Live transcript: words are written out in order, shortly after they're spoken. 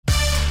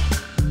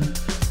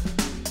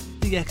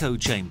The Echo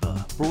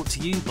Chamber, brought to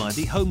you by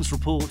the Holmes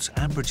Report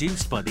and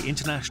produced by the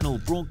international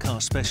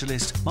broadcast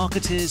specialist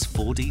Marketeers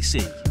 4DC.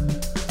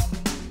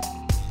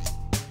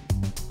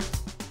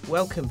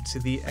 Welcome to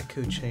the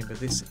Echo Chamber.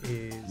 This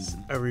is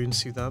Arun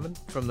Sudhaman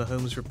from the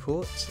Holmes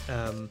Report.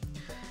 And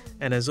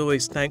as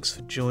always, thanks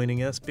for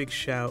joining us. Big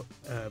shout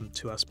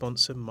to our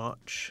sponsor,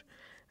 March,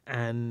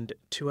 and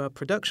to our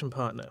production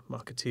partner,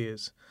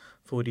 Marketeers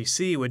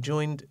 4DC. We're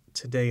joined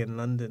today in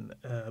London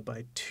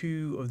by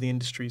two of the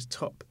industry's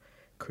top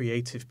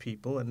creative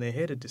people, and they're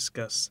here to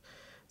discuss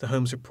the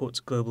Holmes Report's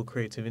Global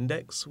Creative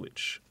Index,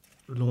 which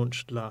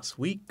launched last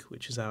week,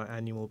 which is our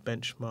annual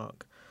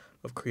benchmark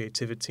of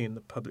creativity in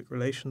the public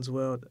relations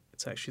world.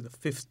 It's actually the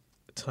fifth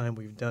time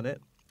we've done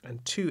it,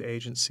 and two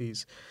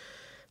agencies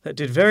that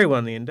did very well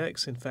in the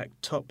index, in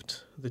fact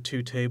topped the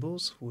two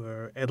tables,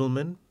 were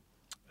Edelman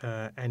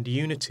and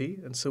Unity.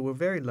 And so we're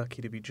very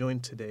lucky to be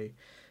joined today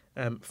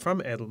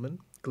from Edelman,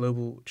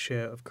 Global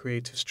Chair of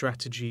Creative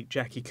Strategy,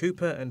 Jackie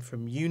Cooper, and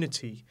from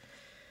Unity,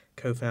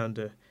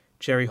 co-founder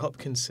Gerry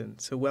Hopkinson.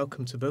 So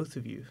welcome to both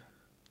of you.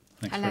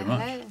 Thanks very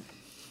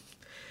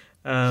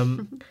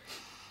much.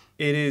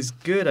 It is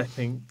good, I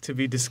think, to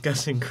be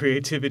discussing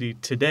creativity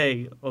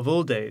today, of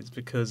all days,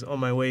 because on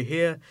my way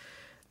here,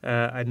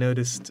 I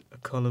noticed a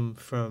column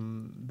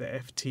from the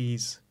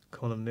FT's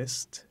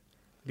columnist,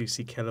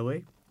 Lucy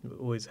Kellaway, who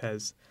always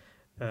has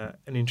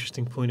an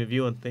interesting point of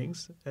view on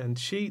things. And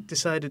she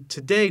decided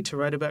today to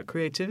write about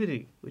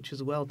creativity, which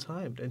is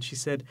well-timed. And she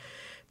said,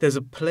 there's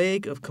a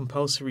plague of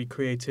compulsory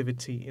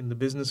creativity in the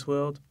business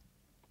world.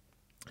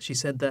 She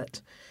said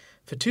that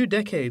for 2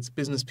 decades,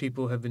 business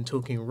people have been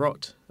talking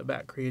rot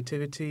about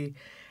creativity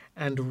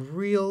and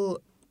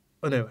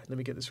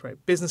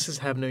businesses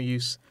have no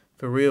use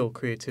for real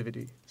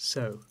creativity.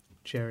 So,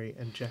 Gerry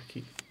and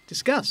Jackie,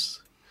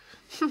 discuss.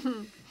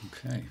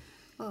 Okay.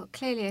 Well,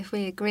 clearly, if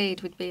we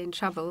agreed, we'd be in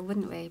trouble,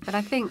 wouldn't we? But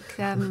I think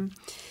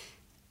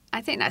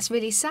that's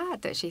really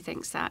sad that she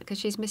thinks that, because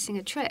she's missing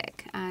a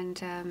trick.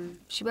 And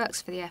she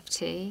works for the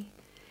FT,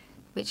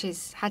 which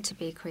has had to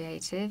be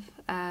creative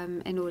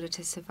in order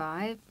to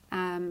survive.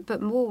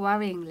 But more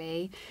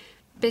worryingly,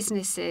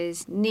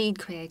 businesses need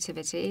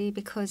creativity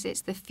because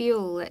it's the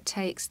fuel that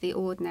takes the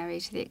ordinary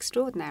to the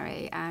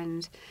extraordinary.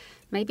 And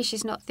maybe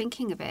she's not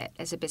thinking of it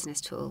as a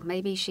business tool.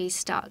 Maybe she's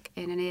stuck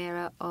in an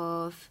era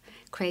of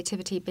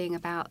creativity being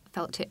about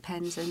felt tip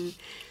pens and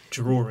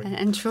drawing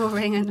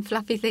and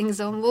fluffy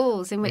things on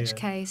walls, in which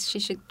case she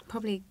should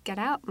probably get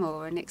out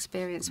more and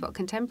experience what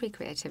contemporary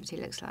creativity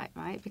looks like,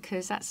 right?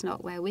 Because that's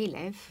not where we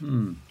live.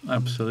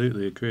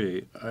 Absolutely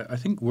agree. I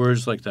think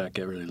words like that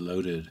get really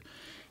loaded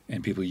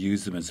and people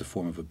use them as a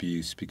form of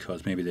abuse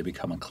because maybe they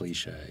become a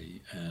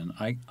cliche. And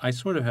I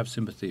sort of have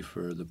sympathy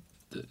for the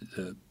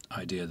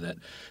idea that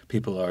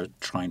people are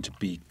trying to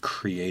be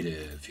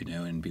creative,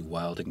 and be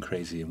wild and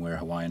crazy and wear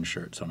Hawaiian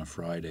shirts on a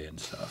Friday and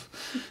stuff.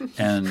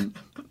 And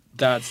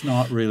that's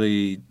not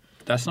really,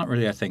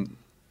 I think,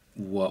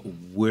 what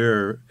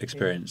we're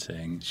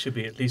experiencing. It should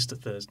be at least a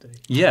Thursday.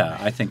 Yeah,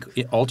 I think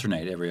it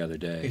alternate every other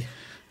day.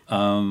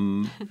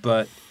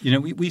 But,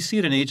 we see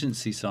it in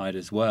agency side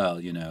as well,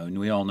 and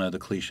we all know the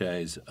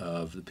cliches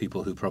of the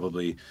people who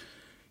probably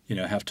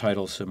have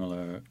titles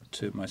similar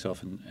to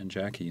myself and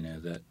Jackie,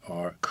 that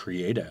are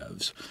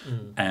creatives.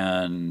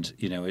 And,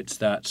 it's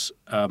that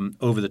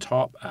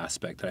over-the-top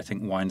aspect that I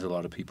think winds a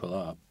lot of people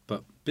up.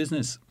 But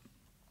business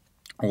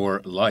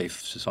or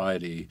life,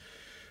 society,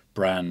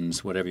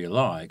 brands, whatever you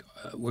like,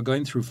 we're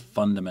going through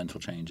fundamental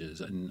changes.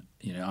 And,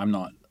 I'm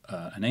not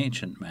an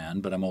ancient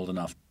man, but I'm old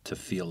enough to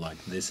feel like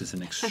this is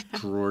an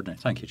extraordinary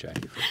 – thank you,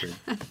 Jackie,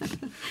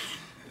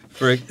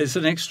 it's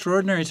an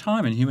extraordinary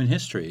time in human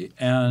history.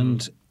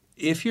 And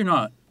if you're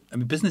not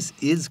 – business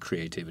is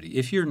creativity.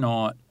 If you're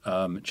not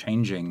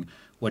changing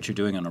what you're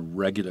doing on a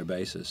regular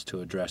basis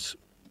to address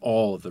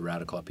all of the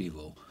radical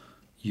upheaval,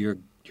 you're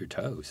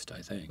toast,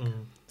 I think.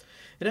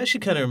 It actually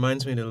kind of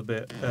reminds me a little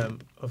bit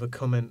of a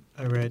comment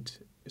I read.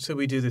 So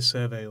we do this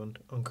survey on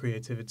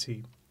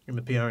creativity in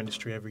the PR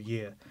industry every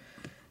year.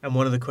 And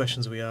one of the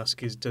questions we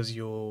ask is,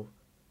 to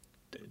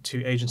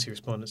agency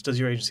respondents, does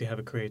your agency have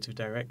a creative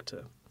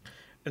director?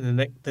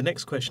 And the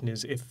next question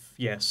is, if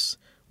yes,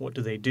 what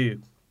do they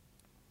do?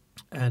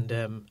 And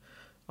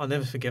I'll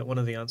never forget one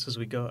of the answers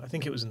we got. I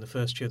think it was in the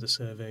first year of the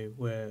survey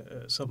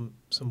where some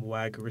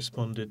wag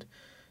responded,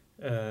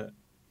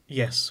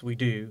 yes, we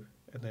do.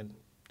 And then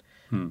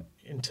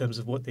in terms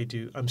of what they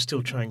do, I'm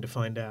still trying to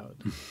find out.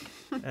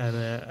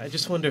 And I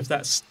just wonder if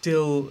that's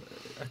still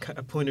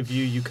a point of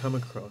view you come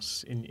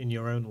across in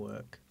your own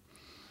work.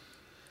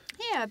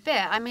 Yeah, a bit.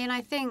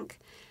 I think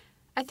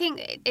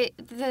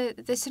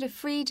the sort of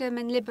freedom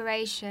and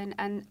liberation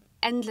and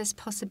endless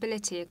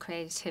possibility of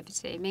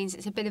creativity means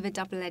it's a bit of a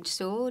double-edged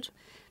sword,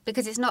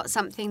 because it's not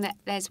something that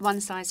there's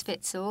one size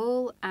fits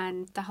all,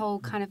 and the whole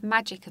kind of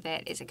magic of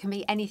it is it can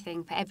be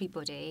anything for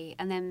everybody,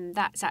 and then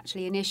that's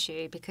actually an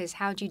issue, because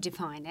how do you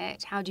define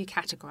it? How do you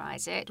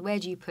categorise it? Where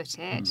do you put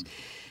it?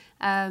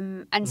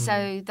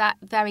 So that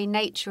very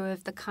nature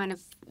of the kind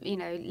of,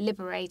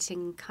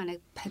 liberating kind of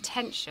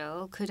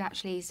potential could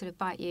actually sort of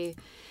bite you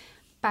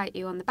bite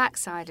you on the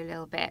backside a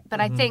little bit. But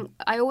I think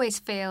I always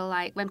feel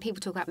like when people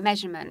talk about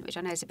measurement, which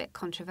I know is a bit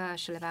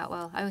controversial about,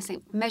 well, I always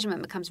think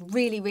measurement becomes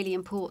really, really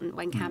important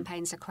when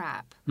campaigns are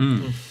crap.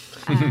 And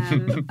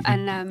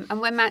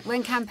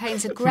when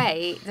campaigns are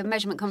great, the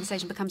measurement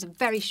conversation becomes a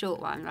very short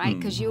one, right?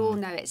 Because you all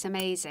know it's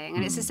amazing.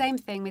 And it's the same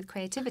thing with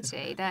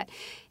creativity, that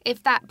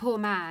if that poor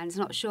man's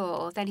not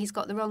sure, then he's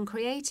got the wrong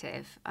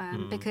creative,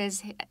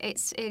 because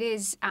it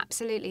is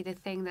absolutely the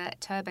thing that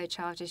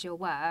turbocharges your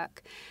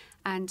work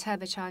and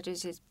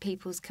turbocharges is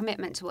people's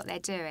commitment to what they're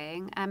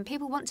doing. And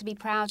people want to be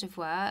proud of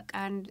work.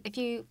 And if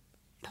you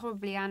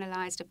probably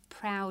analysed a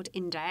proud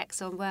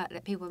index on work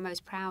that people are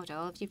most proud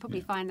of, you'd probably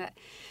find that,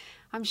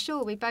 I'm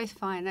sure we both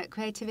find that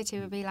creativity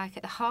would be like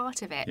at the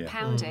heart of it,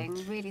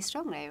 pounding really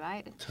strongly,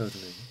 right?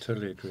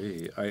 Totally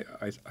agree.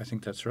 I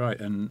think that's right.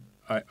 And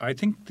I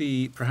think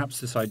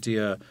perhaps this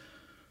idea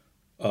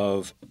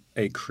of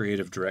a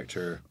creative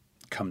director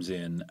comes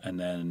in and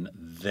then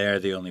they're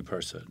the only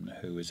person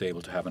who is able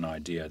to have an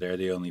idea. They're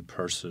the only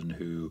person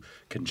who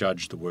can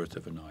judge the worth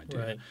of an idea.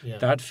 Right, yeah.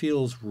 That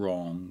feels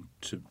wrong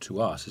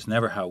to us. It's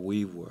never how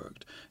we've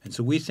worked. And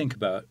so we think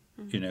about,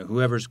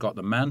 whoever's got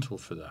the mantle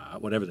for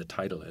that, whatever the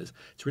title is,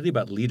 it's really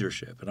about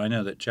leadership. And I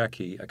know that,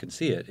 Jackie, I can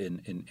see it in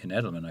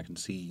Edelman. I can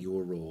see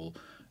your role.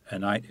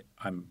 And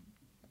I'm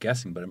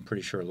guessing, but I'm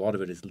pretty sure a lot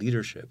of it is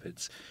leadership.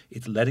 It's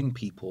letting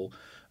people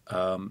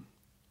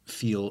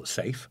feel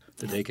safe,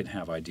 that they can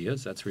have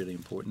ideas. That's really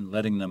important.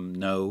 Letting them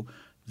know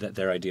that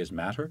their ideas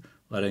matter.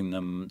 Letting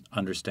them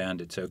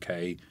understand it's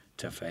okay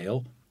to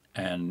fail.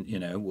 And,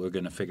 we're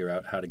going to figure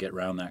out how to get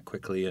around that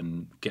quickly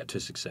and get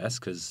to success,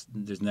 because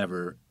there's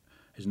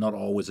not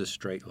always a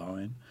straight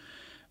line.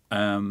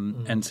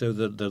 And so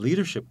the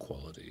leadership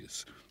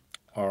qualities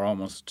are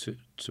almost,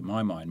 to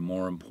my mind,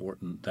 more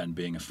important than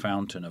being a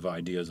fountain of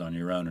ideas on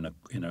your own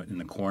in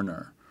the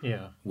corner.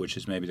 Yeah, which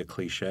is maybe the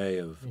cliche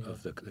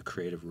of the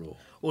creative role.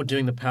 Or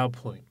doing the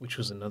PowerPoint, which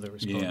was another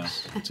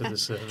response to the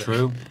survey.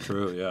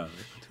 True, yeah.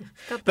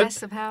 God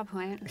bless the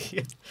PowerPoint.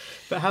 Yeah.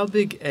 But how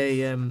big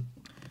a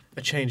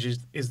change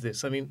is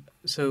this? I mean,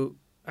 so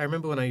I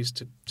remember when I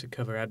used to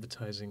cover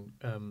advertising,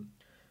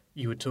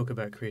 you would talk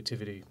about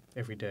creativity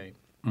every day.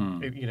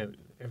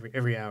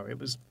 Every hour. It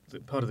was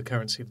part of the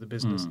currency of the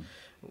business.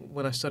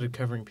 When I started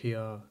covering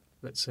PR,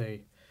 let's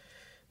say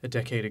a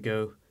decade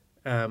ago,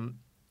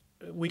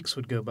 weeks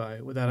would go by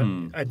without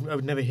I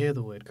would never hear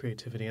the word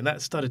creativity, and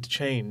that started to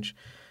change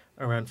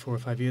around 4 or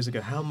 5 years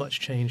ago. How much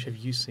change have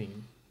you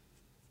seen?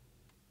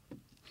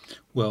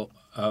 Well,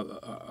 I've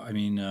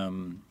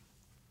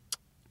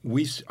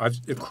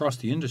across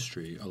the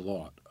industry a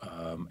lot.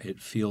 It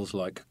feels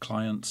like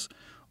clients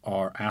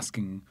are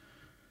asking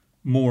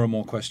more and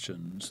more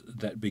questions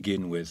that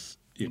begin with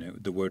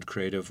the word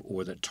creative,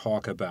 or that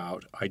talk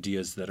about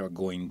ideas that are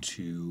going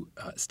to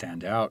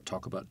stand out,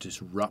 talk about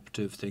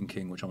disruptive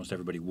thinking, which almost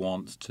everybody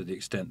wants, to the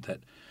extent that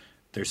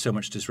there's so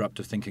much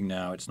disruptive thinking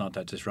now, it's not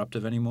that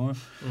disruptive anymore.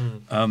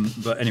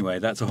 But anyway,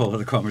 that's a whole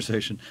other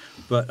conversation.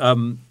 But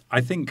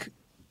I think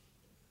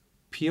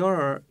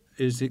PR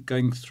is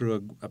going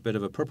through a bit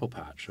of a purple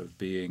patch of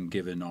being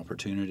given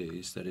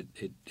opportunities that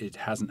it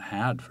hasn't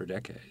had for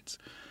decades,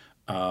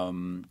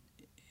 and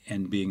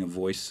being a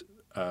voice,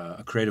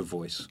 a creative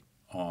voice,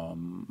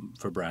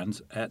 for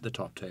brands at the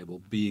top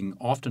table, being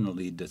often a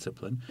lead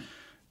discipline,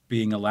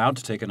 being allowed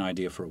to take an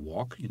idea for a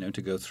walk,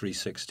 to go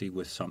 360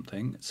 with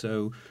something.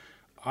 So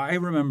I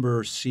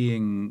remember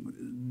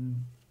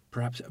seeing,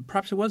 perhaps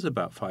it was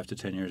about 5 to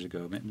 10 years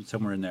ago, maybe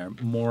somewhere in there,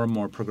 more and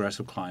more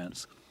progressive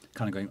clients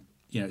kind of going,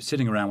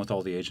 sitting around with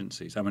all the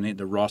agencies. I mean,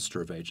 the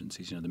roster of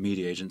agencies, the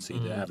media agency,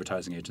 the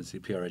advertising agency,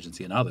 the PR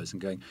agency, and others,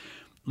 and going,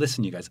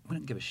 listen, you guys, we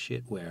don't give a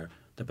shit where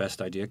the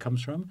best idea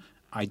comes from.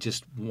 I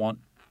just want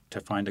to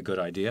find a good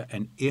idea,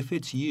 and if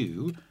it's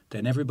you,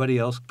 then everybody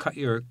else cut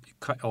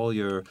all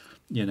your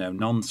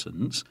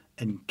nonsense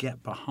and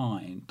get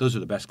behind. Those are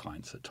the best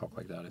clients that talk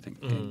like that, I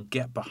think.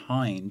 Get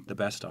behind the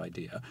best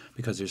idea,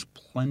 because there's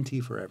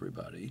plenty for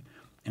everybody,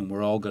 and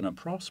we're all going to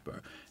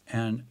prosper.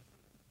 And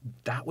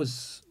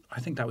I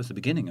think that was the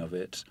beginning of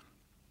it,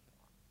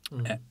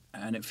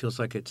 and it feels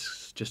like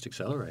it's just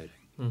accelerating.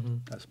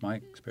 That's my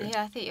experience.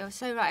 Yeah, I think you're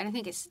so right. And I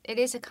think it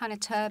is a kind of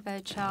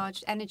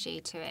turbocharged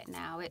energy to it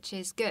now, which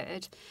is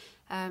good.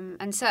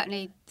 And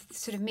certainly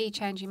sort of me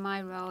changing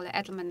my role at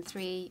Edelman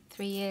three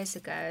years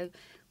ago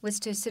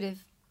was to sort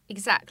of,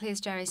 exactly as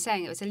Gerry's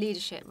saying, it was a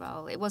leadership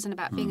role. It wasn't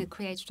about being a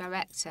creative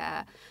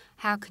director.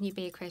 How can you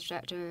be a creative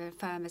director of a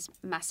firm as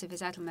massive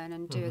as Edelman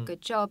and do a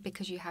good job?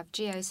 Because you have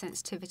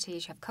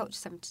geo-sensitivities, you have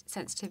culture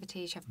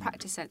sensitivities, you have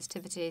practice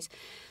sensitivities.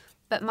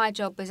 But my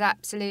job was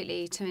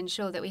absolutely to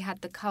ensure that we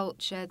had the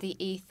culture, the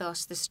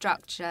ethos, the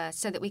structure,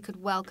 so that we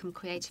could welcome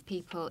creative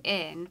people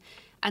in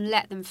and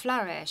let them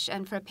flourish.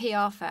 And for a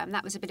PR firm,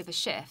 that was a bit of a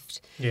shift,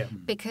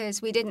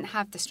 because we didn't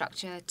have the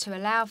structure to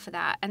allow for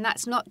that. And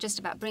that's not just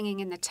about bringing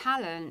in the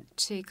talent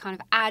to kind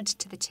of add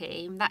to the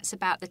team. That's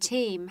about the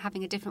team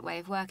having a different way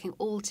of working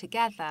all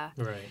together.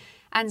 Right.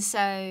 And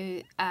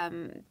so,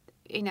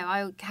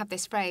 I have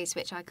this phrase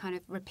which I kind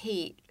of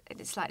repeat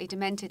slightly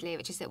dementedly,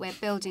 which is that we're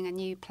building a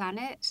new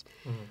planet.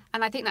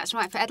 And I think that's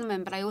right for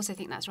Edelman, but I also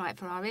think that's right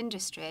for our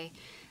industry.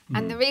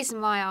 And the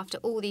reason why, after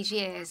all these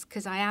years,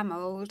 because I am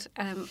old,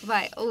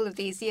 all of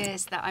these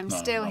years that I'm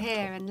still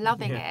here and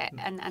loving it,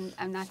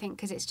 and I think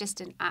because it's just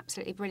an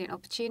absolutely brilliant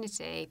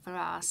opportunity for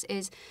us,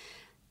 is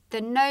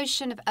the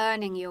notion of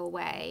earning your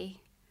way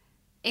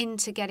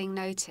into getting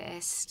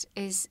noticed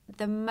is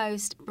the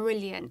most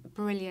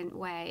brilliant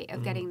way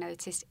of getting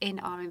noticed in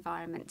our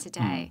environment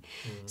today.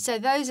 So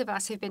those of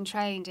us who've been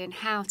trained in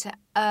how to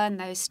earn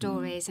those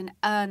stories and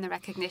earn the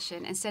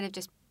recognition instead of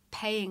just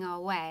paying our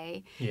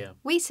way,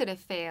 we sort of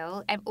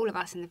feel, all of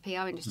us in the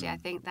PR industry, I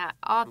think, that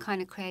our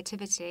kind of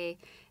creativity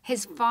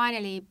is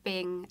finally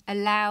being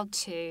allowed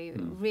to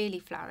really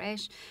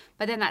flourish.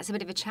 But then that's a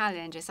bit of a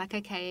challenge. It's like,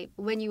 okay,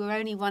 when you were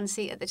only one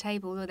seat at the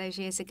table all those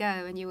years ago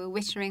and you were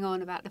whittering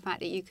on about the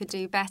fact that you could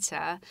do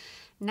better,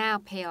 now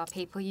PR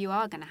people, you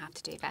are going to have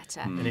to do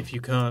better. And if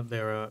you can't,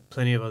 there are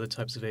plenty of other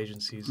types of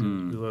agencies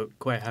who are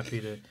quite happy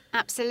to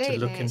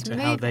look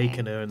into how they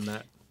can earn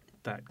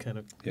that kind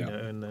of,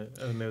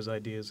 own those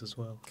ideas as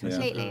well.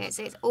 Completely.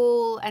 It's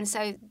all, and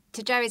so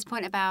to Gerry's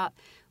point about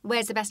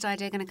where's the best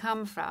idea going to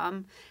come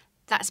from,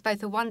 that's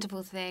both a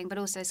wonderful thing but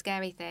also a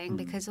scary thing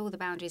because all the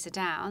boundaries are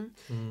down,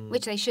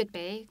 which they should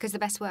be, because the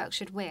best work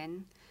should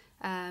win.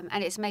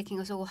 And it's making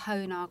us all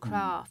hone our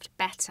craft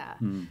better.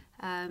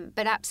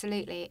 But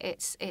absolutely,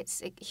 it's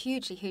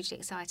hugely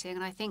exciting.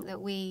 And I think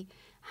that we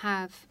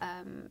have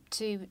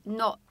to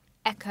not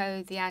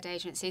echo the ad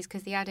agencies,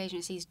 because the ad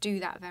agencies do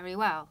that very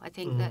well. I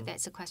think that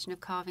it's a question of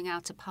carving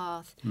out a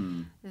path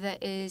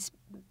that is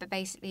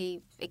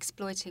basically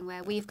exploiting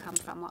where we've come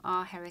from, what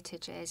our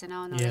heritage is and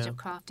our knowledge of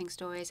crafting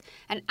stories,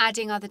 and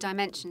adding other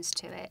dimensions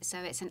to it. So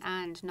it's an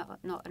and,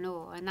 not an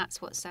or, and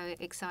that's what's so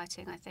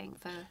exciting, I think,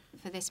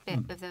 for this bit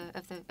of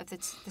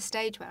the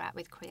stage we're at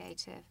with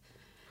creative.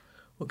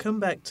 We'll come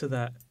back to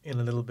that in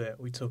a little bit.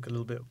 We'll talk a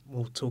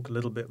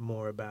little bit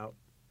more about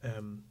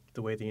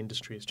the way the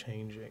industry is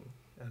changing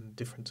and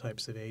different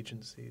types of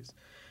agencies.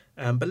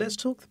 But let's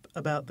talk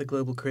about the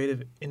Global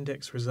Creative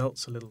Index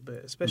results a little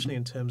bit, especially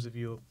in terms of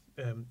your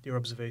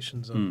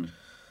observations on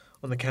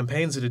the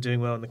campaigns that are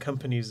doing well and the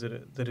companies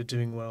that are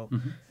doing well.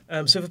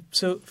 So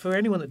for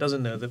anyone that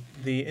doesn't know,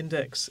 the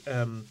index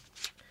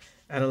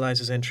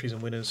analyzes entries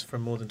and winners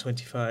from more than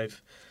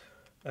 25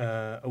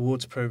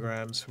 awards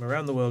programs from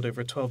around the world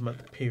over a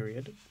 12-month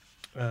period,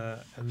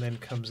 and then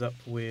comes up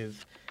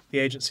with the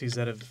agencies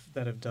that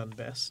have done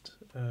best,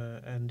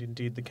 and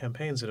indeed the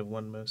campaigns that have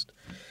won most.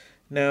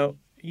 Now,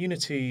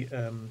 Unity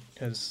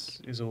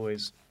has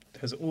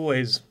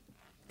always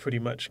pretty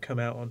much come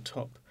out on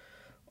top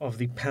of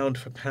the pound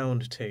for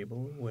pound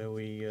table, where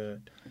we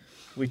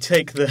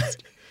take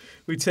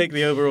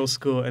the overall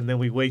score and then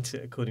we weight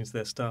it according to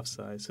their staff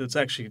size. So it's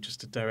actually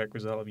just a direct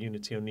result of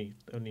Unity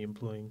only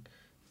employing.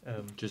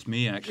 Just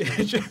me,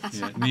 actually.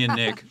 Me and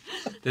Nick.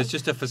 There's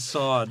just a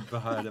facade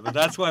behind it, but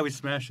that's why we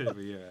smash it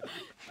every year.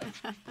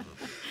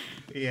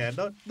 Yeah,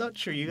 not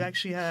true. You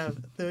actually have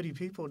 30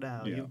 people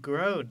now. Yeah. You've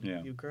grown.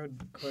 Yeah. You've grown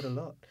quite a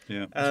lot.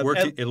 Yeah,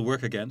 it'll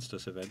work against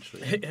us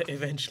eventually.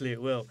 Eventually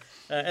it will.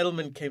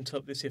 Edelman came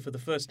top this year for the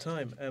first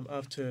time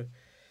after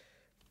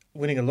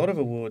winning a lot of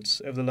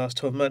awards over the last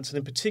 12 months. And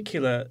in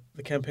particular,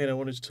 the campaign I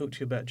wanted to talk to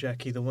you about,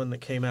 Jackie, the one that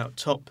came out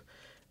top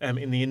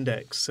in the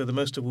index. So the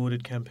most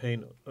awarded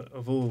campaign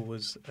of all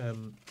was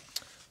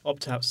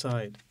Opt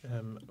Outside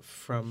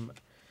from...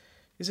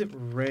 Is it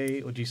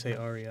Ray or do you say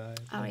REI?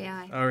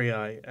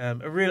 REI.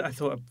 I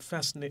thought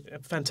a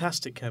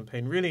fantastic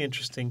campaign, really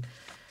interesting.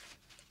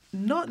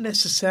 Not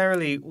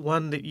necessarily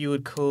one that you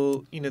would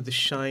call, the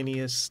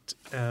shiniest.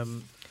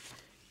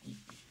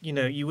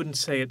 You wouldn't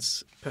say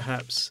it's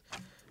perhaps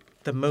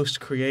the most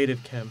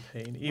creative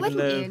campaign, even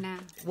though. You now?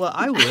 Well,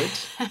 I would,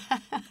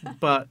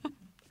 but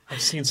I've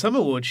seen some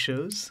award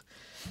shows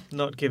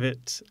not give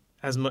it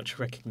as much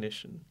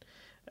recognition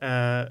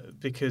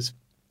because.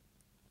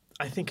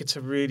 I think it's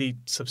a really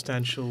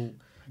substantial,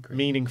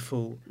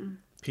 meaningful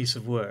piece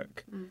of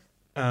work.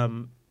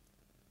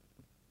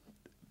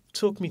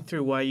 Talk me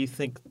through why you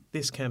think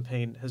this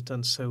campaign has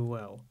done so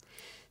well.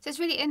 So it's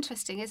really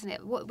interesting, isn't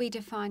it, what we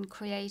define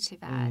creative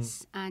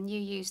as, and you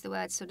use the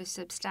word sort of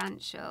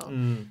substantial.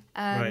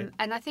 Right.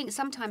 And I think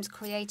sometimes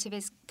creative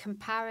is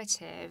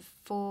comparative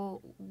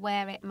for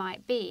where it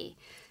might be.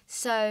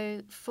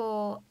 So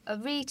for a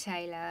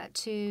retailer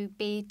to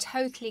be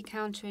totally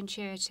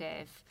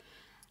counterintuitive,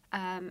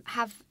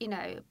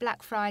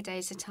 Black Friday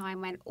is a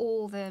time when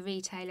all the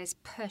retailers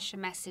push a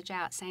message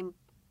out saying,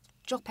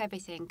 drop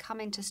everything,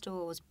 come into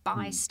stores,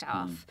 buy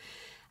stuff.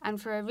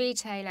 And for a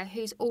retailer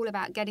who's all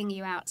about getting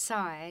you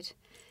outside,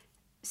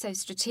 so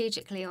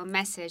strategically on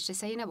message to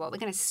say, you know what, we're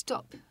going to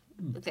stop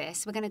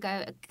this. We're going to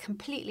go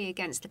completely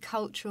against the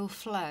cultural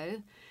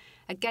flow,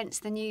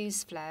 against the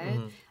news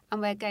flow,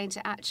 and we're going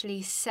to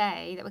actually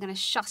say that we're going to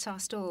shut our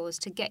stores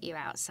to get you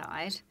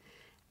outside,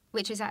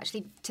 which is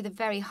actually to the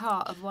very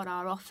heart of what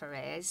our offer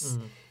is,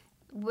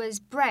 was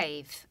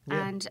brave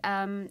and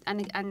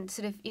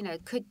sort of,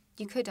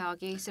 you could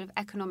argue sort of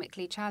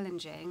economically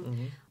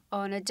challenging.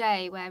 on a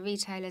day where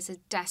retailers are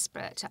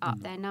desperate to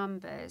up their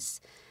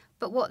numbers.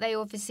 But what they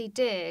obviously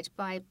did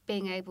by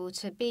being able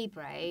to be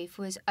brave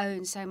was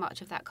own so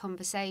much of that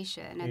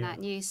conversation and that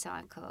news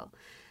cycle.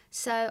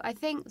 So I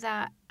think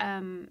that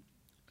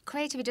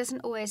creativity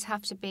doesn't always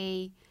have to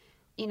be,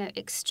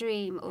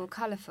 extreme or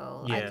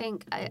colourful. Yeah. I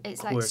think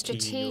it's Quirky like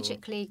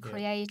strategically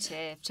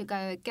creative to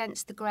go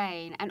against the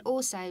grain, and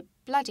also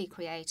bloody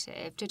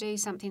creative to do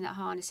something that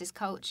harnesses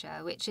culture,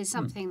 which is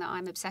something that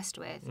I'm obsessed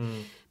with,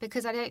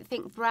 because I don't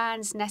think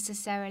brands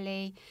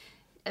necessarily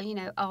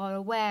are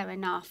aware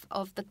enough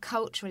of the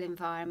cultural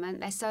environment.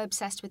 They're so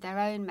obsessed with their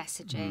own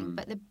messaging.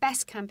 But the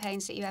best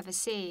campaigns that you ever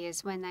see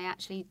is when they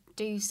actually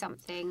do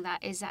something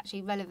that is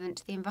actually relevant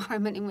to the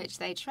environment in which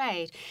they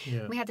trade.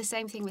 Yeah. We had the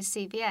same thing with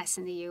CVS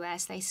in the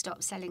US. They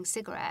stopped selling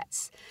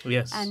cigarettes.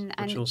 Yes, and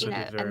which also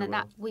did very and then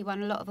well. we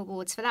won a lot of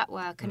awards for that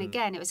work. And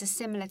again, it was a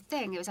similar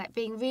thing. It was like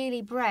being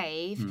really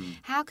brave.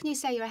 How can you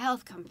say you're a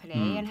health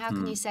company and how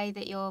can you say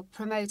that you're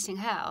promoting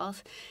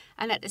health?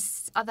 And at the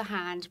other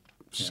hand,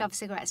 shove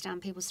cigarettes down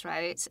people's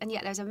throats, and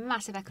yet there's a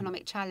massive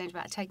economic challenge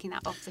about taking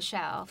that off the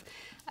shelf,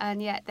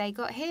 and yet they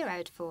got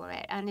heroed for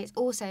it. And it's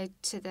also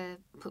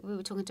we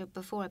were talking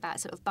before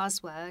about sort of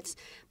buzzwords,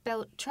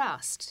 built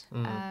trust,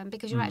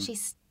 because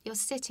you're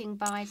sitting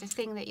by the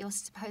thing that you're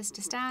supposed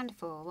to stand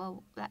for.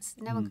 Well,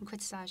 no one can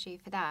criticise you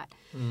for that.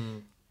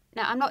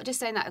 Now, I'm not just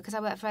saying that because I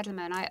work for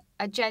Edelman.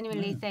 I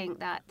genuinely think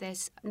that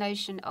this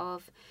notion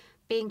of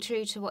being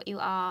true to what you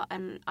are,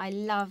 and I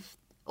love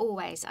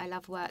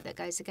work that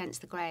goes against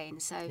the grain.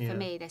 So for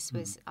me, this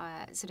was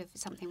sort of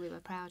something we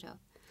were proud of.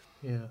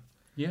 Yeah.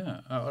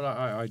 Yeah.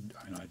 I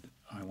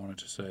wanted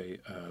to say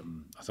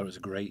I thought it was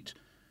a great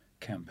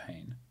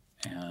campaign,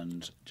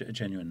 and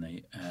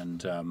genuinely,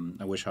 and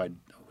I wish I'd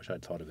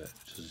thought of it.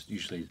 Which is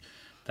usually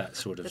that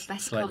sort of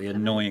slightly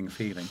annoying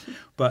feeling.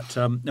 But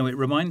no, it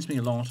reminds me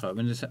a lot of,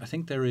 and I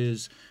think there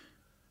is,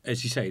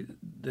 as you say,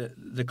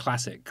 the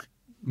classic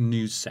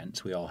news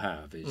sense we all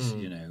have is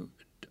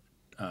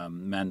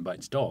man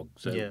bites dog.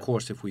 So of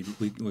course, if we're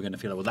going to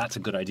feel like, well, that's a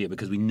good idea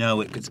because we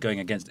know it's going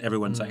against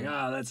everyone saying,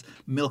 let's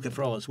milk it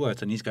for all it's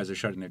worth, and these guys are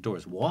shutting their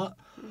doors. What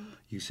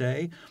you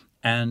say?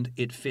 And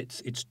it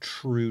fits. It's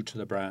true to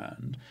the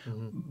brand,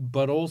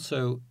 but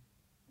also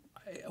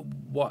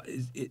what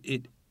is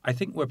it? I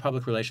think where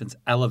public relations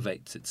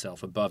elevates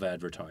itself above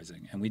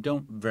advertising, and we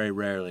don't very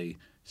rarely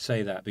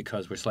say that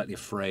because we're slightly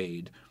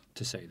afraid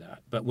to say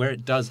that, but where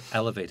it does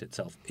elevate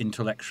itself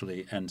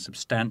intellectually and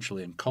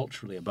substantially and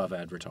culturally above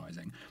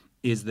advertising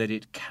is that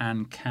it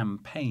can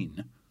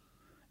campaign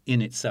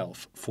in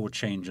itself for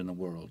change in the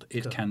world.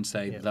 It can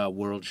say the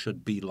world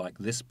should be like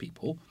this,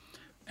 people,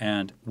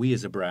 and we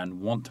as a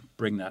brand want to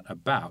bring that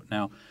about.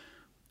 Now,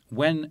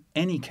 when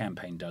any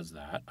campaign does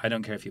that, I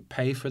don't care if you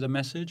pay for the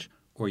message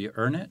or you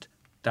earn it,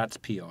 that's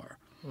PR.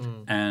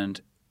 And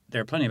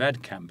there are plenty of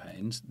ad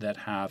campaigns that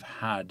have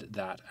had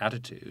that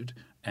attitude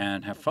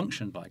and have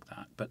functioned like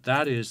that. But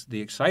that is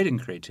the exciting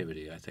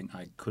creativity, I think.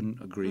 I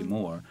couldn't agree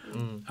more,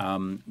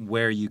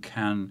 where you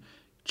can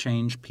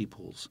change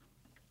people's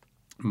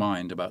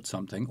mind about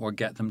something or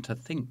get them to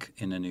think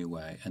in a new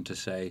way and to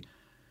say,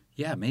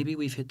 yeah, maybe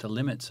we've hit the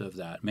limits of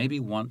that. Maybe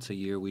once a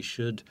year we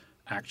should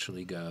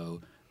actually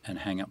go and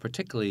hang out,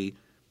 particularly,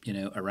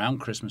 around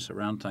Christmas,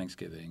 around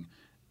Thanksgiving,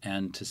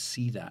 and to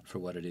see that for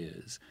what it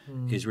is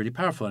really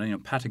powerful.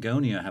 And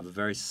Patagonia have a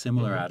very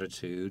similar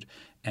attitude,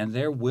 and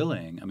they're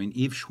willing. I mean,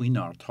 Yves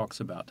Chouinard talks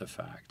about the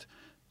fact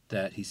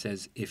that he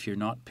says if you're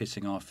not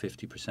pissing off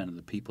 50% of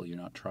the people, you're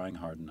not trying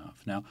hard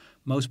enough. Now,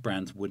 most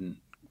brands wouldn't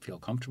feel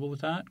comfortable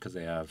with that because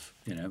they have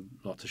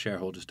lots of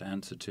shareholders to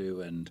answer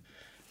to, and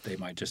they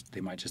might just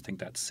think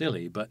that's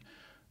silly. But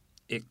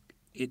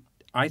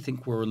I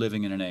think we're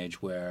living in an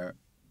age where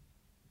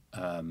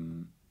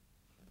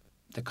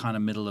the kind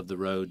of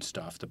middle-of-the-road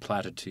stuff, the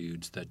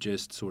platitudes, that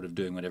just sort of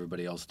doing what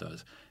everybody else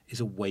does, is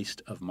a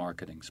waste of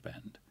marketing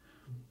spend.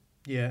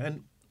 Yeah,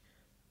 and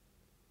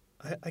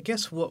I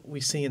guess what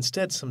we see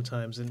instead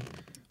sometimes, and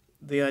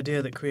the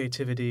idea that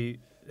creativity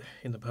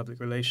in the public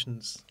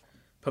relations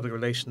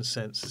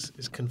sense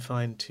is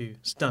confined to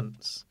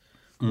stunts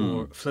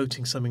or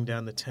floating something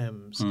down the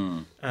Thames,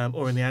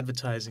 or in the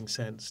advertising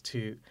sense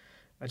to,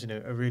 I don't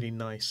know, a really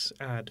nice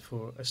ad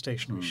for a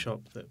stationery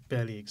shop that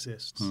barely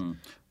exists.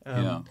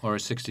 Or a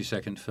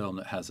 60-second film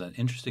that has an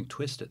interesting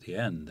twist at the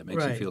end that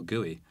makes you feel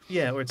gooey.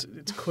 Yeah, or it's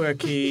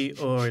quirky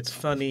or it's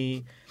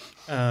funny.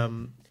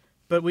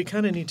 But we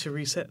kind of need to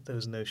reset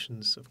those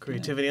notions of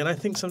creativity. And I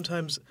think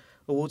sometimes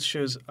awards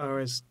shows are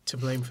as to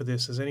blame for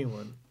this as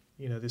anyone.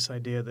 This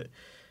idea that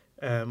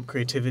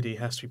creativity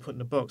has to be put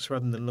in a box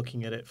rather than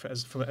looking at it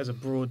as a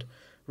broad,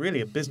 really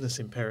a business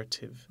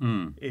imperative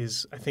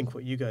is, I think,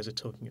 what you guys are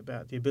talking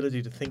about. The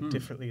ability to think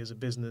differently as a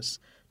business,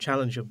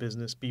 challenge your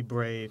business, be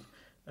brave,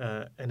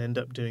 and end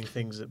up doing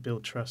things that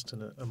build trust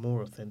and are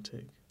more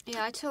authentic.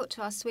 Yeah, I talked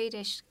to our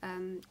Swedish.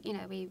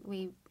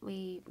 We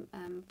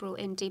brought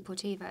in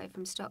Deportivo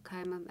from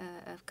Stockholm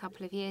a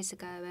couple of years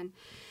ago,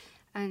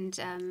 and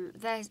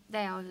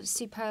they are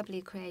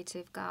superbly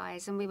creative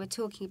guys. And we were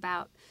talking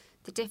about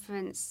the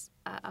difference.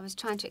 I was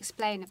trying to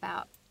explain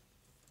about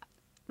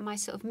my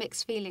sort of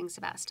mixed feelings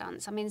about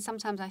stunts. I mean,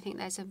 sometimes I think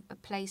there's a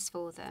place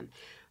for them,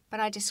 but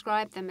I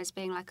describe them as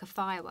being like a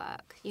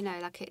firework, you know,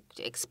 like it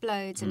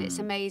explodes and it's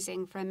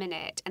amazing for a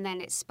minute and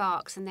then it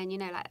sparks and then, you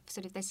know, like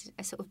sort of there's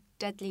a sort of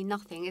deadly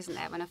nothing, isn't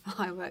there, when a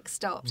firework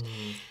stops?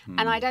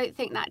 And I don't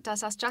think that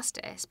does us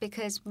justice,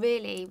 because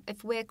really,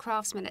 if we're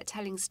craftsmen at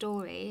telling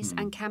stories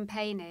and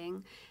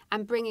campaigning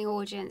and bringing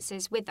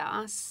audiences with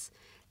us,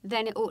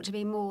 then it ought to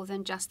be more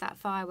than just that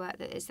firework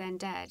that is then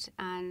dead.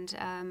 And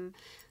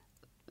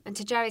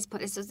to Gerry's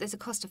point, there's a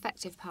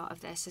cost-effective part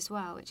of this as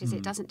well, which is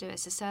it doesn't do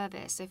us a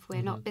service if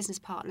we're not business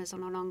partners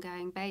on an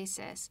ongoing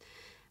basis.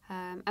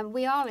 And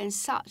we are in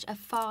such a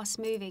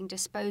fast-moving,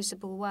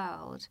 disposable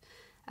world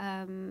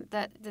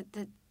that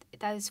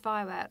those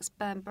fireworks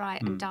burn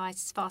bright and die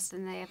faster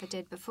than they ever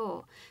did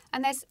before.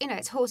 And there's, you know,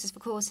 it's horses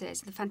for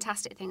courses. The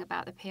fantastic thing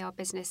about the PR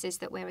business is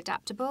that we're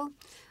adaptable,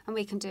 and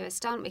we can do a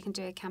stunt, we can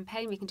do a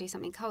campaign, we can do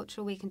something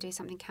cultural, we can do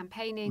something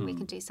campaigning, we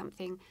can do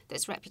something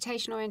that's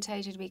reputation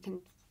orientated, we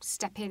can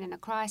step in a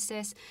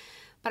crisis.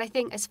 But I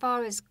think as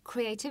far as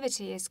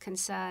creativity is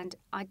concerned,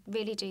 I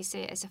really do see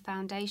it as a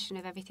foundation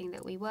of everything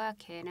that we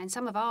work in. And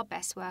some of our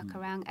best work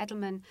around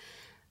Edelman,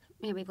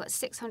 you know, we've got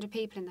 600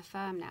 people in the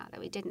firm now that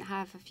we didn't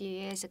have a few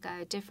years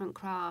ago, different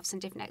crafts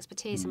and different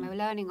expertise, and we're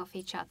learning off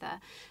each other.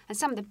 And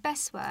some of the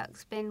best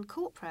work's been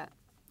corporate,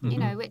 you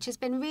know, which has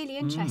been really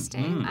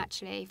interesting,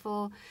 actually,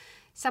 for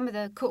some of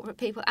the corporate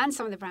people and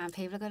some of the brand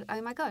people. Go,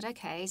 oh my God,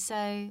 okay,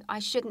 so I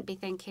shouldn't be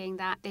thinking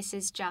that this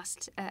is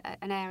just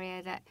an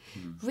area that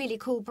really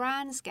cool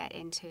brands get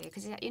into.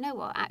 Because you know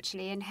what,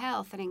 actually in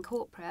health and in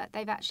corporate,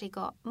 they've actually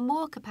got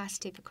more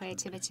capacity for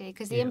creativity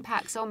because the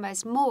impact's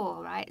almost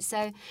more, right?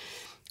 So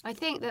I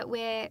think that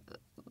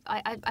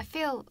I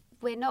feel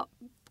we're not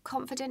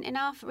confident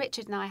enough.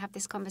 Richard and I have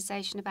this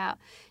conversation about,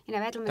 you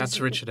know, Edelman. That's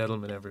Richard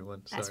Edelman,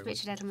 everyone. That's Sorry.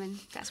 Richard Edelman.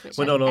 That's Richard.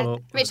 We're not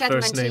on Richard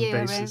first Edelman name to you,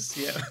 basis.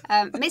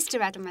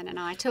 Mr. Edelman and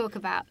I talk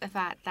about the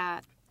fact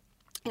that,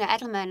 you know,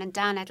 Edelman and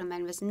Dan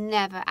Edelman was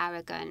never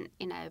arrogant,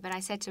 you know, but I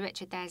said to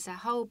Richard, there's a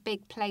whole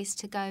big place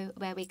to go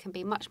where we can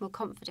be much more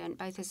confident,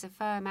 both as a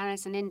firm and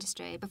as an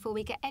industry, before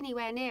we get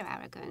anywhere near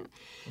arrogant.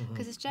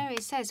 Because as Gerry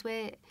says,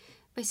 we're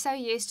so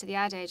used to the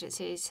ad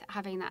agencies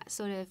having that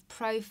sort of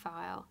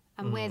profile,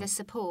 and we're the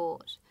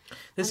support.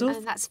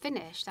 And that's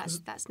finished.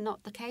 That's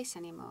not the case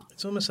anymore.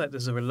 It's almost like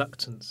there's a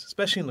reluctance,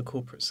 especially on the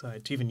corporate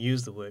side, to even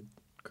use the word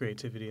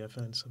creativity, I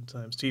find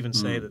sometimes, to even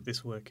say that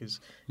this work is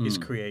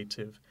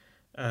creative.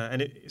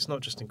 And it's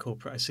not just in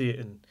corporate. I see it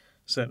in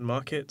certain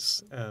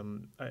markets.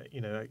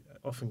 I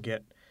often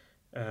get,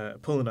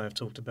 Paul and I have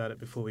talked about it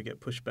before, we get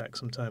pushback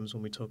sometimes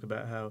when we talk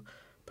about how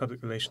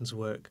public relations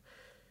work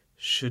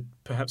should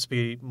perhaps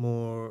be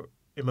more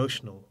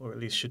emotional, or at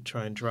least should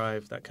try and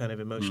drive that kind of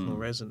emotional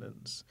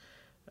resonance.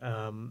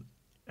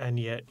 And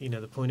yet, you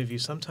know, the point of view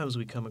sometimes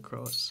we come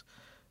across,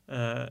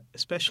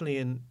 especially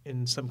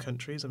in some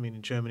countries, I mean,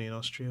 in Germany and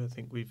Austria, I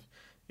think we've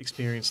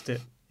experienced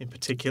it in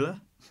particular,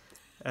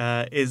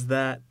 is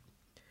that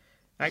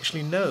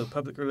actually, no,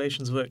 public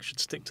relations work should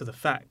stick to the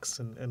facts,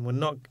 and we're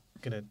not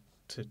going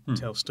to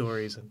tell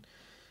stories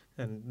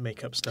and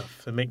make up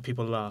stuff and make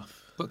people laugh.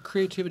 But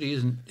creativity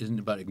isn't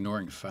about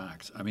ignoring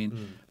facts. I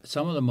mean,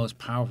 some of the most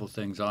powerful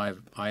things I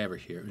ever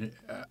hear.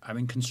 I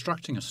mean,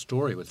 constructing a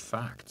story with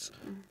facts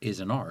is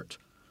an art,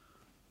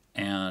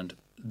 and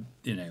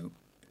you know,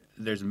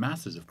 there's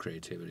masses of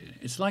creativity.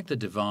 It's like the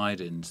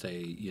divide in, say,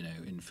 you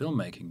know, in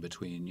filmmaking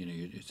between, you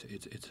know,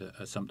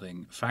 it's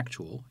something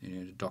factual, you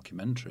know, a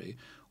documentary,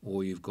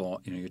 or you've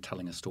got, you know, you're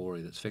telling a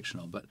story that's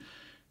fictional. But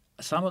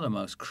some of the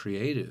most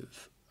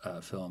creative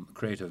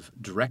creative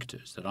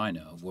directors that I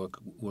know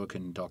work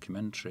in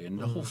documentary, and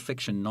the whole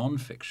fiction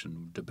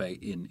non-fiction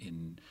debate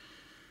in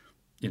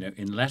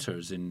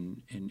letters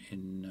in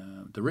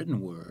the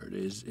written word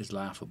is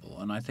laughable,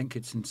 and I think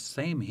it's the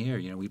same here.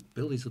 You know, we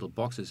build these little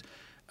boxes.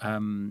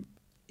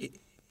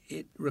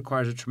 It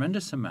requires a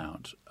tremendous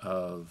amount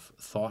of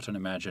thought and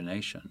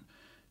imagination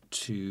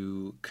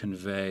to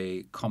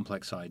convey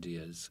complex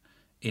ideas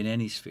in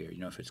any sphere, you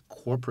know, if it's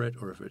corporate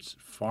or if it's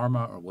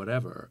pharma or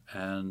whatever.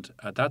 And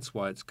that's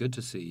why it's good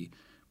to see,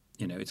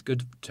 you know, it's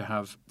good to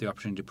have the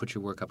opportunity to put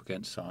your work up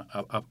against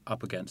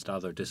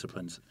other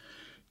disciplines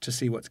to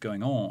see what's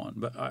going on.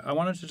 But I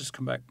wanted to just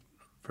come back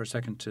for a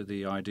second to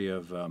the idea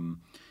of,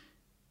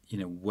 you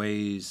know,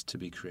 ways to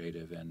be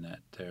creative, and that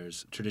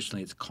there's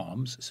traditionally it's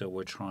comms, so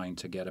we're trying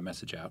to get a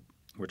message out.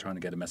 We're trying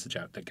to get a message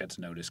out that gets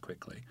noticed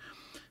quickly.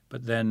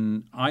 But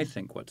then I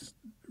think what's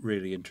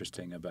really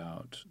interesting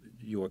about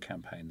your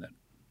campaign that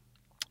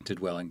did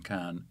well in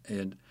Cannes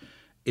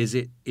is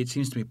it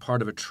seems to be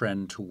part of a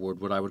trend toward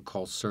what I would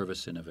call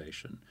service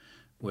innovation,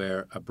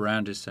 where a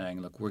brand is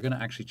saying, look, we're going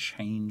to actually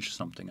change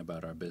something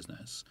about our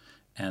business,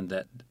 and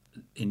that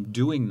in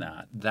doing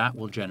that, that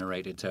will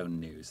generate its own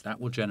news, that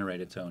will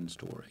generate its own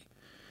story.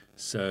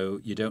 So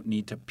you don't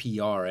need to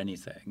PR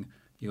anything.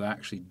 You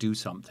actually do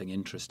something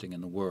interesting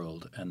in the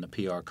world, and the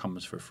PR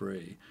comes for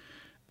free.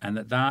 And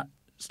that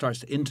starts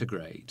to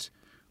integrate,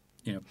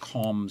 you know,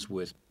 comms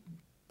with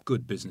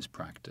good business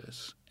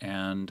practice.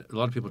 And a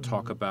lot of people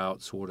talk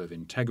about sort of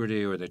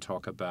integrity, or they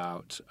talk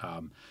about,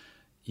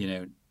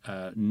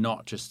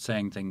 not just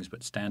saying things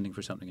but standing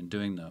for something and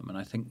doing them. And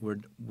I think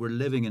we're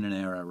living in an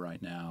era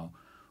right now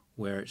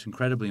where it's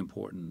incredibly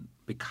important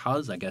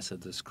because, I guess,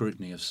 of the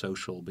scrutiny of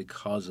social,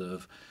 because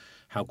of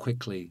how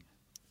quickly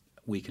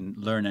we can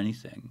learn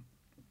anything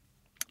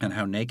and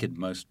how naked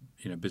most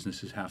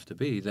businesses have to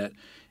be, that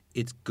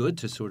it's good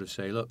to sort of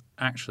say, look,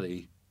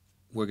 actually,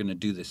 we're going to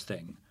do this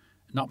thing.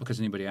 Not because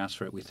anybody asked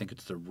for it, we think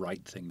it's the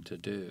right thing to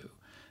do.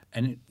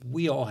 And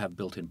we all have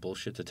built-in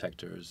bullshit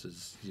detectors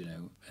as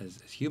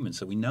humans,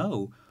 so we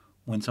know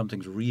when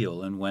something's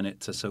real and when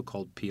it's a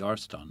so-called PR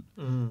stunt.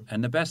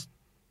 And the best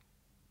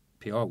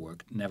PR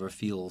work never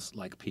feels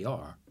like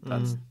PR.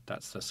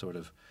 That's the sort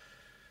of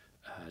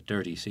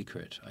dirty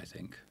secret, I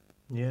think.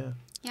 Yeah.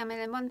 Yeah, I mean,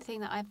 and one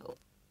thing that I've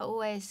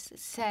always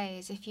say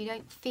is if you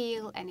don't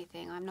feel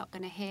anything, I'm not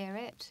going to hear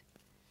it.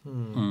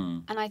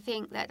 And I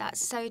think that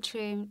that's so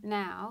true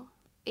now,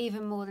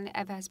 even more than it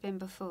ever has been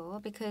before,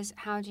 because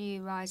how do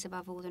you rise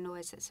above all the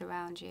noise that's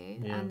around you?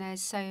 Yeah. And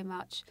there's so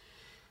much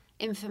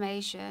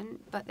information,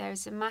 but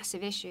there's a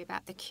massive issue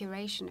about the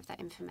curation of that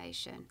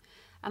information.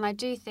 And I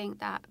do think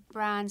that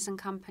brands and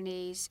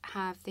companies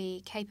have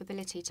the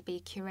capability to be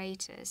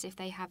curators if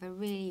they have a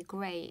really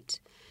great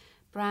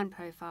brand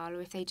profile,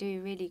 or if they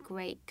do really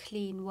great,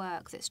 clean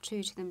work that's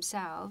true to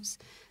themselves.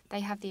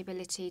 They have the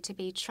ability to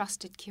be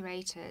trusted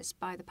curators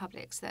by the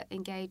publics that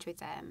engage with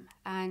them.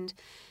 And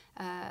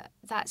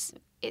that's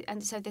it.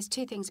 And so there's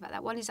two things about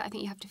that. One is I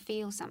think you have to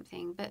feel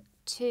something. But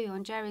two,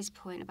 on Gerry's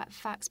point about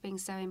facts being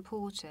so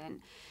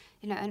important,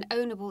 an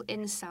ownable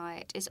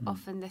insight is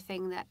often the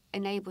thing that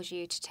enables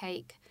you to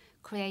take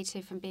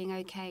creative from being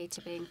okay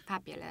to being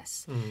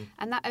fabulous.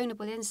 And that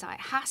ownable insight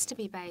has to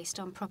be based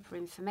on proper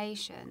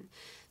information.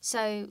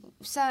 So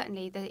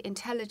certainly the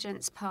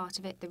intelligence part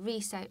of it, the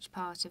research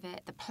part of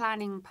it, the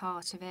planning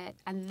part of it,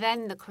 and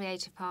then the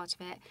creative part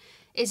of it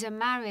is a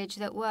marriage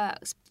that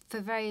works for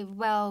very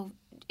well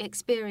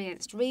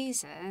experienced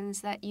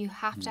reasons, that you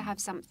have to have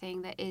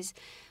something that is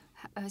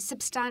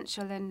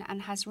substantial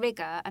and has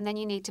rigour, and then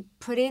you need to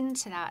put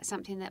into that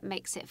something that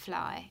makes it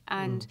fly.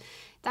 And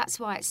that's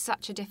why it's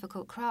such a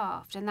difficult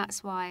craft, and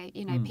that's why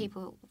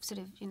people sort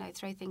of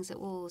throw things at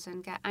walls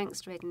and get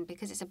angst ridden,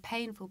 because it's a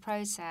painful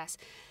process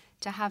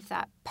to have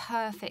that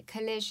perfect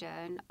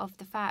collision of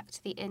the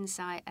fact, the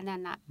insight, and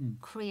then that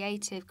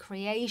creative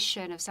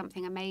creation of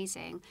something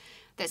amazing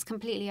that's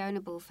completely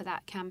ownable for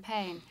that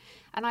campaign.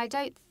 And I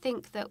don't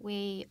think that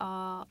we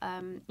are,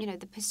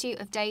 the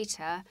pursuit of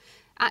data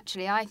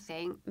actually, I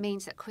think,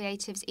 means that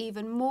creative's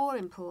even more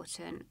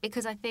important,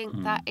 because I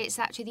think that it's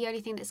actually the only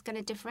thing that's going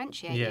to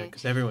differentiate you. Yeah,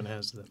 because everyone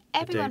has the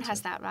Everyone data.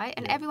 has that, right?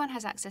 And everyone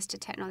has access to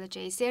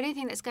technologies. The only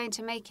thing that's going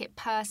to make it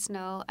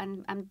personal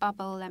and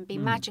bubble and be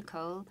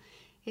magical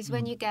is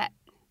when you get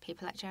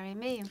people like Gerry and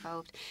me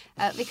involved,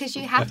 because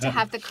you have to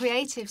have the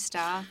creative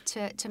staff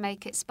to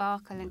make it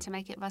sparkle and to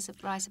make it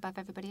rise above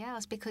everybody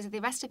else, because the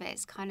rest of it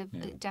is kind of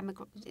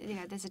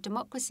there's a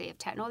democracy of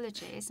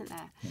technology, isn't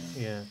there?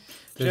 Yeah.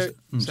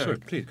 Sorry,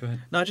 please go ahead.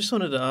 No, I just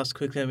wanted to ask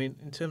quickly, I mean,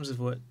 in terms of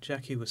what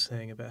Jackie was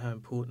saying about how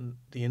important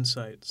the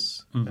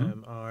insights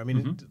are, I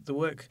mean, the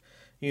work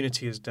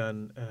Unity has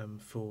done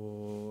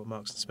for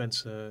Marks &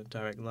 Spencer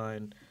Direct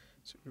Line,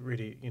 it's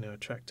really,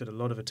 attracted a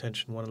lot of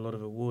attention, won a lot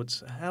of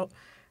awards.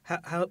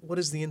 What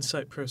is the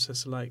insight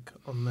process like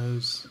on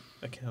those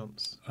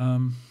accounts?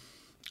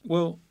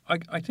 Well,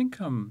 I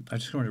think I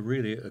just want to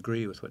really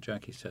agree with what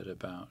Jackie said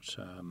about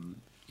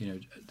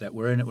that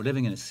we're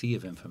living in a sea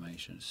of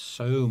information,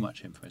 so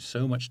much information,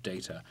 so much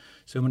data,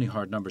 so many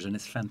hard numbers, and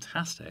it's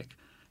fantastic.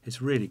 It's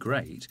really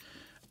great,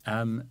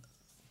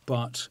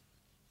 but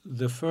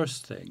the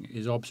first thing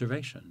is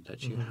observation,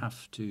 that you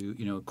have to,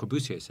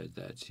 Corbusier said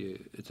that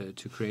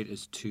to create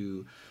is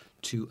to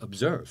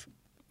observe.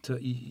 So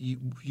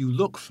you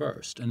look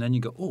first, and then you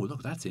go, oh,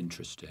 look, that's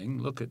interesting.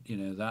 Look at,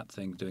 that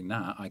thing doing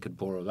that. I could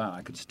borrow that.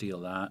 I could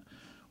steal that,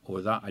 or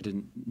that. I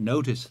didn't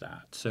notice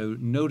that. So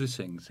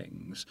noticing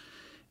things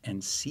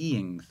and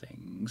seeing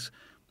things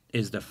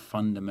is the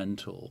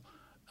fundamental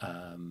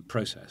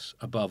process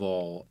above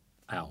all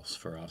else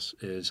for us.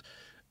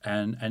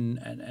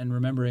 And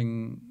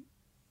remembering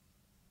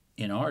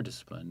in our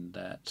discipline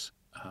that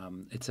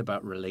it's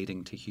about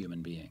relating to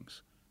human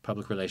beings.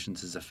 Public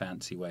relations is a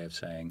fancy way of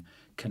saying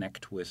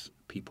connect with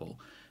people.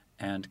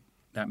 And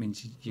that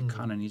means you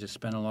kind of need to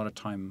spend a lot of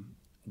time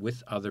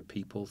with other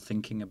people,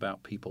 thinking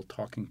about people,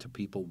 talking to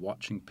people,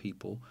 watching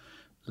people,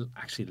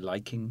 actually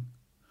liking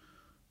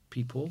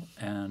people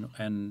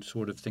and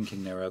sort of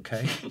thinking they're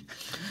okay,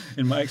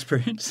 in my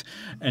experience.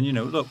 And,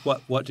 look,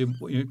 what do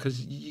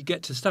because you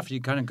get to stuff, you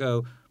kind of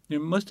go,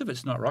 most of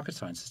it's not rocket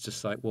science. It's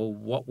just like, well,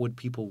 what would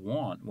people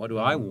want? What do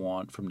I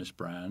want from this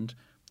brand?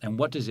 And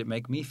what does it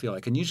make me feel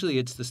like? And usually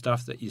it's the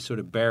stuff that you sort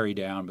of bury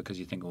down because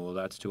you think, well,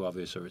 that's too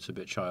obvious or it's a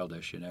bit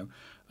childish,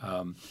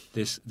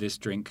 This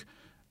drink,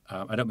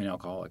 I don't mean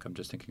alcoholic, I'm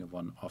just thinking of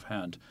one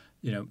offhand.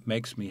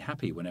 makes me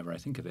happy whenever I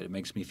think of it. It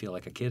makes me feel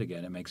like a kid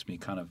again. It makes me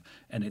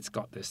and it's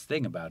got this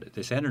thing about it,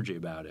 this energy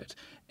about it.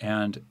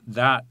 And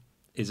that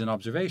is an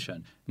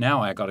observation.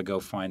 Now I got to go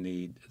find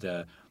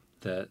the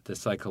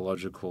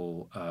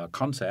psychological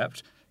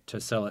concept to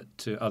sell it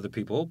to other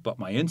people, but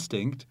my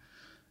instinct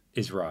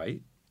is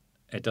right.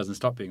 It doesn't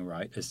stop being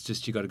right. It's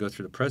just you got to go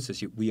through the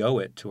process. We owe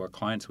it to our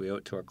clients, we owe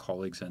it to our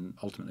colleagues, and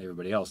ultimately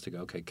everybody else to go,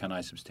 okay, can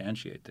I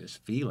substantiate this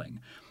feeling?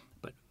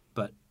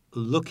 But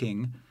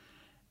looking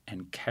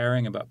and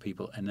caring about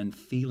people and then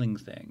feeling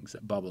things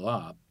that bubble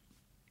up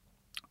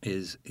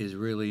is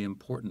really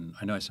important.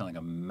 I know I sound like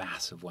a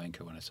massive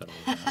wanker when I said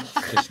all of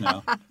that just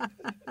now.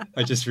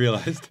 I just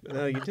realized.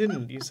 No, you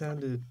didn't. You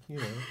sounded, no,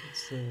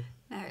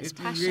 it's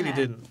passionate. You really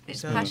didn't.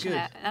 It's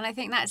passionate. Good. And I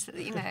think that's,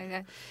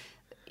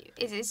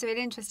 it's an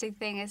interesting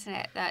thing, isn't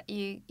it, that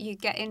you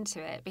get into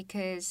it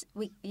because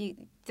the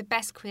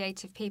best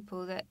creative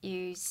people that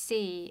you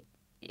see,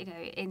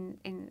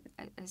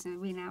 as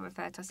we now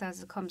refer to ourselves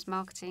as a comms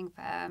marketing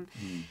firm,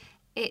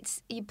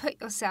 it's you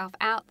put yourself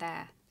out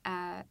there,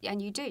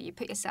 and you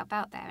put yourself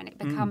out there, and it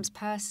becomes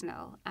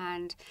personal,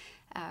 and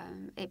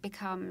it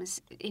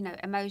becomes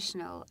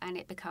emotional, and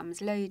it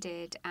becomes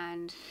loaded,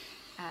 and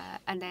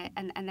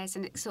there's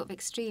a sort of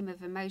extreme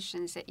of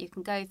emotions that you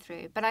can go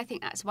through. But I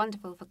think that's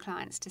wonderful for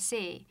clients to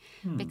see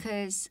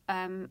because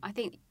I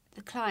think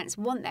the clients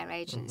want their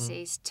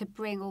agencies to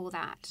bring all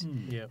that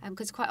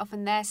because quite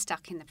often they're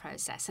stuck in the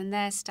process and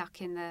they're stuck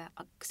in the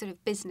sort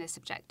of business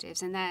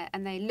objectives and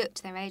they look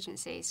to their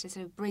agencies to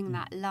sort of bring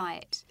that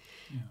light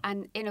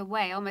and in a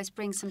way almost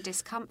bring some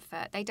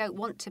discomfort. They don't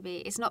want to be,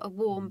 it's not a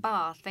warm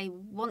bath, they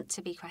want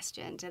to be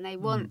questioned and they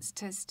want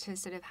to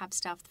sort of have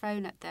stuff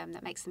thrown at them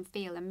that makes them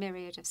feel a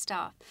myriad of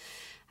stuff.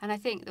 And I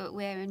think that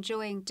we're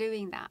enjoying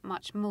doing that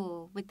much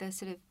more with the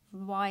sort of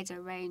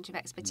wider range of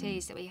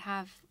expertise that we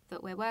have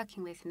that we're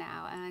working with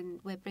now, and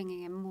we're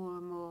bringing in more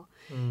and more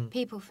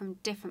people from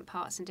different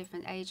parts and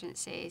different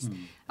agencies.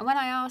 And when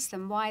I ask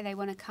them why they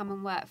want to come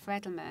and work for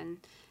Edelman,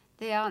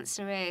 the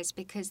answer is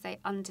because they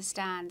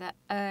understand that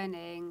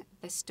earning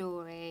the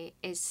story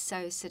is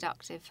so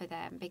seductive for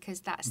them because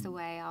that's the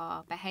way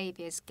our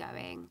behaviour's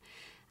going.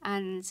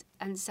 And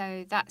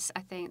so that's,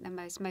 I think, the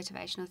most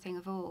motivational thing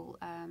of all.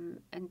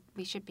 And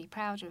we should be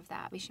prouder of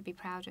that. We should be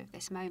prouder of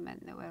this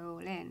moment that we're all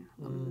in.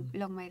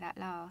 Long may that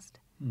last.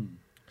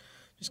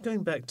 Just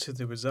going back to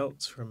the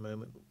results for a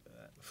moment,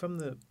 from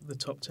the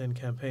top 10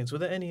 campaigns, were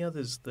there any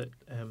others that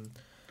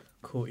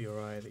caught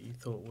your eye that you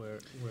thought were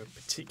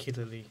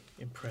particularly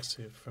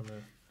impressive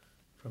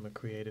from a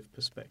creative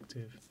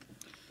perspective?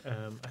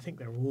 I think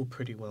they're all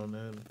pretty well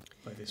known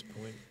by this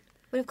point.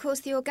 Well, of course,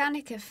 the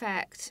organic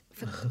effect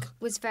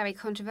was very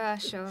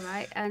controversial,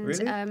 right? And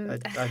really?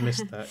 I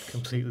missed that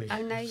completely.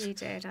 I know you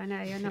did. I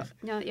know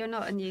you're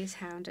not a news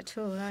hound at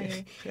all, are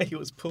you? It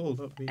was Paul,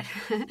 not me.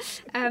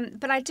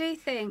 But I do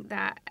think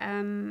that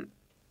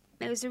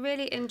it was a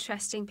really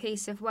interesting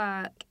piece of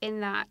work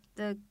in that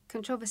the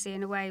controversy,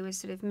 in a way, was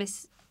sort of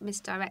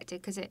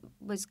misdirected because it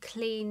was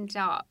cleaned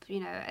up,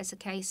 as a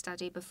case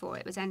study before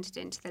it was entered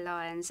into the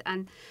Lions.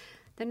 And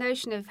the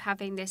notion of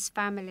having this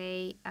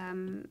family,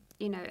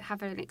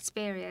 have an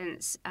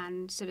experience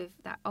and sort of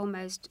that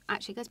almost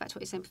actually goes back to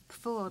what you said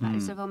before about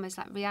sort of almost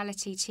like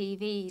reality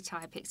TV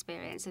type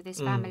experience of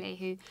this family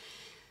who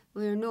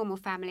were a normal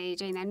family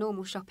doing their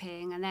normal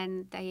shopping, and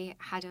then they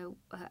had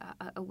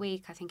a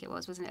week, I think it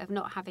was, wasn't it, of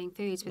not having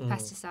foods with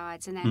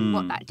pesticides, and then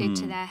what that did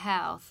to their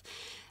health.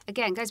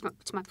 Again, goes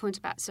to my point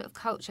about sort of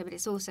culture, but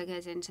it also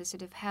goes into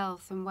sort of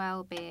health and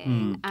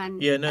well-being. And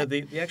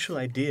the actual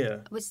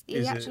idea is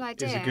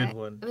a good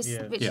one.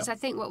 Which is, I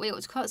think, what we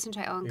ought to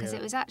concentrate on, because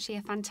it was actually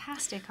a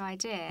fantastic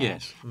idea.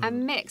 Yes.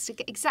 And mixed,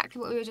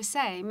 exactly what we were just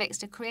saying,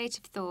 mixed a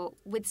creative thought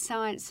with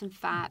science and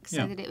facts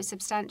so that it was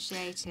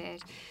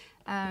substantiated.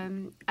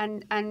 And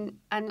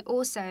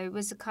also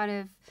was a kind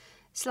of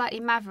slightly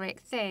maverick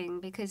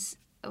thing because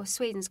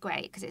Sweden's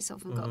great because it's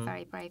often got a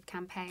very brave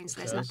campaign, so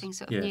there's nothing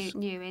sort of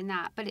new in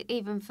that. But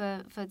even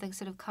for the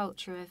sort of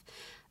culture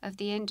of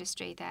the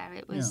industry there,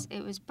 it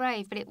was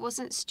brave, but it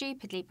wasn't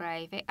stupidly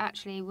brave. It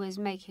actually was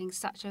making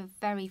such a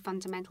very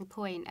fundamental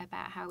point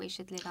about how we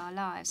should live our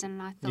lives, and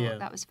I thought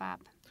that was fab.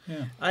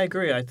 Yeah, I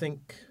agree. I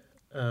think.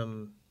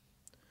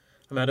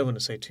 I don't want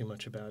to say too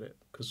much about it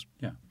because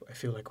I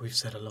feel like we've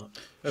said a lot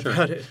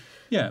about it.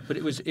 Yeah, but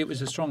it was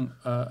a strong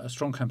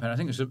campaign. I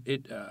think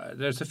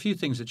there's a few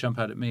things that jump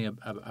out at me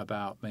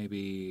about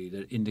maybe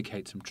that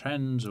indicate some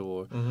trends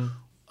or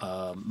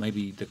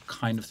maybe the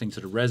kind of things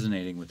that are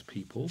resonating with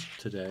people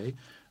today.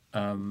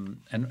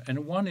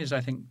 And one is, I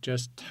think,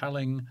 just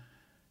telling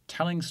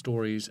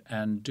stories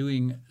and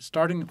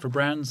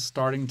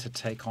starting to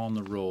take on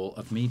the role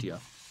of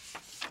media.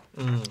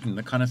 And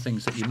the kind of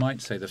things that you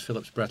might say, the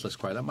Phillips Breathless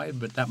Cry, that might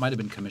have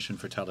been commissioned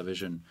for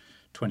television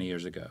 20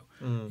 years ago,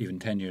 even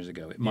 10 years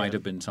ago. It might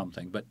have been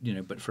something, but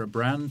for a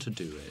brand to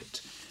do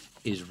it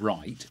is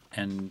right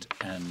and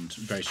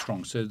very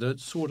strong. So the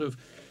sort of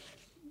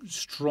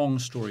strong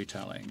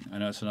storytelling, I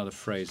know it's another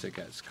phrase that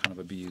gets kind of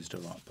abused a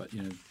lot, but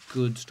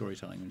good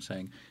storytelling and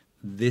saying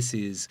this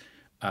is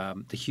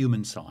the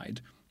human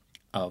side.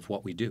 of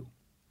what we do.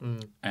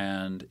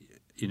 And,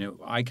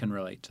 I can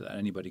relate to that.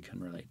 Anybody can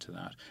relate to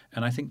that.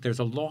 And I think there's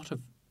a lot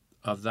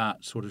of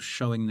that sort of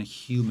showing the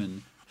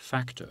human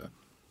factor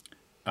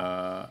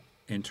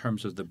in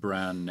terms of the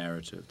brand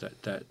narrative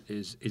that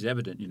is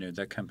evident.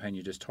 That campaign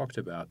you just talked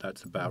about,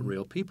 that's about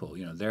real people.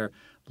 They're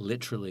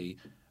literally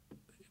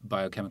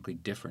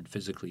biochemically different,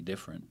 physically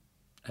different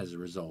as a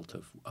result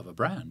of a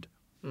brand.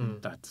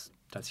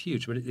 That's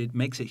huge, but it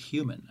makes it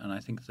human. And I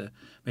think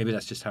maybe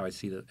that's just how I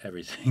see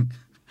everything.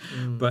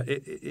 But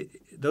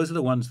those are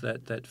the ones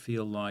that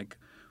feel like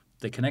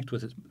they connect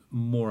with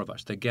more of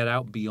us. They get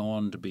out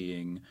beyond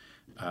being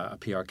a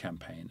PR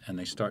campaign, and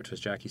they start to, as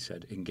Jackie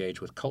said, engage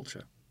with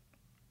culture,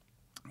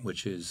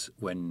 which is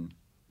when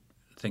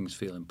things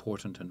feel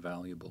important and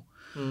valuable.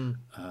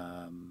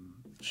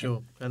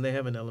 Sure, and they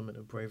have an element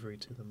of bravery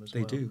to them as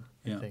well. They do,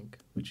 yeah. I think,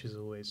 which is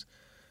always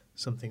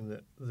something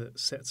that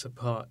sets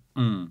apart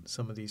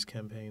some of these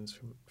campaigns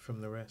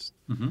from the rest.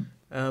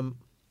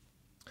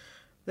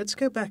 Let's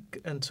go back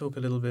and talk a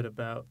little bit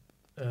about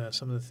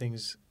some of the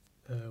things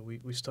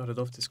we started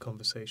off this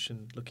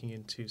conversation looking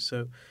into.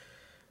 So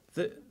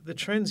the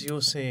trends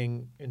you're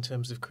seeing in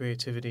terms of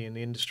creativity in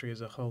the industry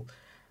as a whole,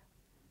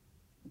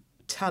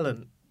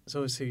 talent is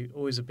obviously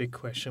always a big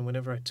question.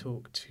 Whenever I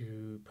talk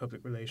to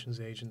public relations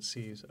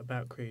agencies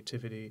about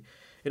creativity,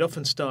 it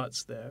often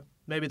starts there.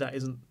 Maybe that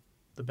isn't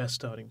the best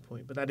starting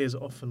point, but that is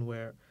often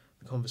where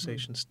the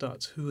conversation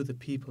starts. Who are the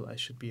people I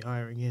should be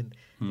hiring in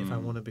if I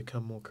want to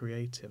become more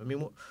creative? I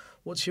mean,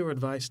 what's your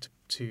advice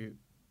to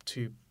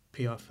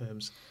PR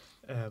firms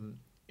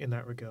in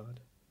that regard?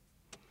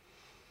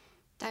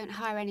 Don't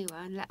hire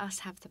anyone. Let us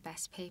have the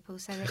best people,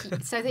 so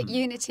that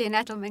Unity and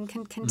Edelman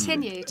can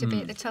continue to be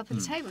at the top of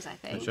the tables. I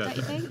think. Don't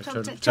you think?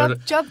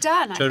 Job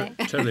done. I think.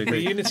 Totally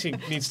agree. Unity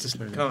needs to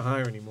can't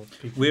hire any more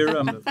people.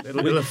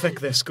 It'll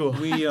affect their score.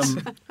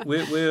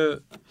 We're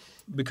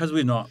because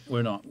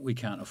we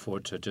can't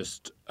afford to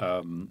just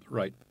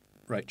write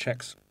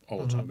checks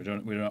all the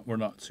time. We're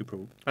not super.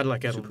 I'd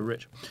like Edelman. Super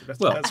rich. That's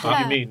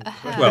what you mean.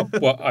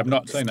 Well, I'm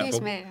not saying that. Excuse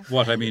But me.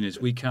 what I mean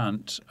is we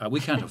can't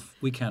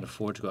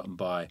afford to go out and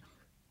buy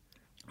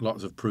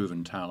lots of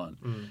proven talent.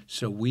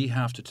 So we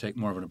have to take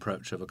more of an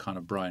approach of a kind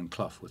of Brian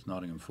Clough with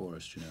Nottingham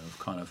Forest, of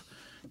kind of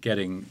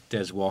getting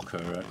Des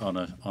Walker on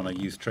a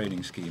youth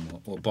training scheme,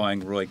 or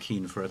buying Roy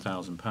Keane for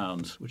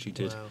 £1,000, which he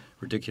did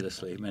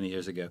ridiculously many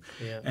years ago.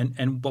 Yeah.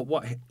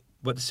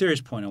 But the serious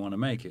point I want to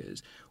make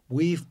is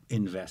we've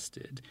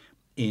invested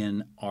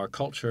in our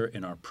culture,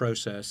 in our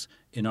process,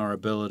 in our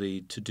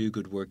ability to do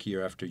good work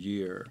year after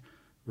year,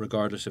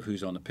 regardless of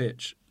who's on the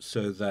pitch,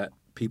 so that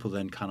people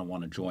then kind of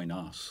want to join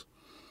us.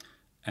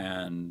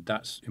 And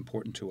that's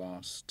important to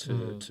us.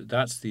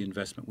 That's the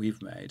investment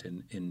we've made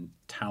in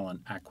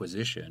talent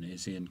acquisition,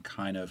 is in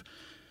kind of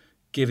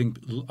giving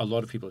a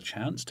lot of people a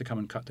chance to come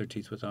and cut their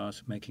teeth with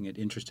us, making it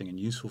interesting and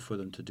useful for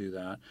them to do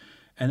that,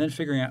 and then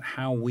figuring out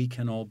how we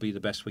can all be the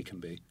best we can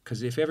be.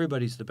 Because if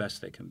everybody's the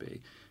best they can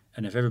be,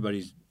 and if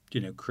everybody's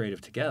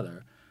creative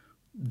together,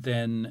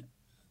 then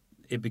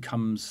it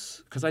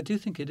becomes, because I do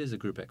think it is a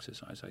group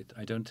exercise.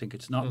 I don't think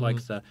it's not like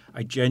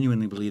I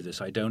genuinely believe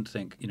this. I don't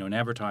think, in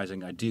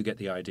advertising, I do get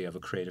the idea of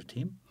a creative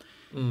team.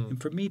 And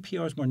for me,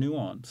 PR is more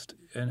nuanced.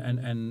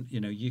 And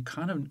you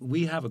kind of,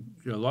 we have a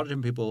lot of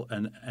different people,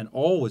 and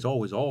always,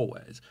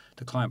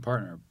 the client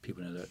partner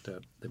people,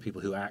 the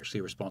people who are actually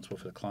responsible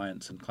for the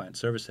clients and client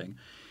servicing,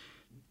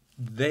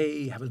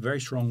 they have a very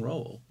strong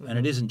role. And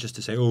it isn't just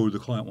to say, the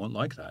client won't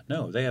like that.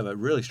 No, they have a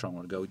really strong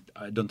one to go,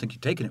 I don't think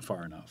you've taken it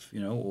far enough,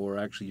 or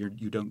actually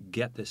you don't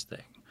get this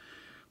thing.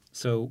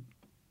 So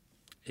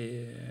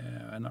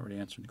I'm not really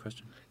answering the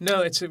question.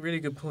 No, it's a really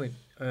good point.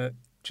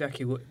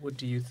 Jackie, what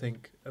do you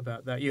think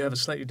about that? You have a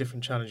slightly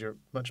different challenge. You're a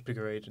much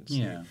bigger agency.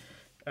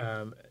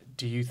 Yeah.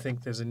 Do you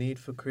think there's a need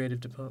for creative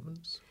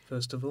departments,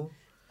 first of all?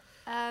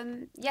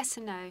 Yes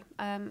and no.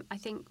 I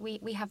think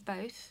we have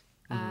both.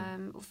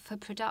 For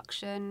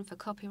production, for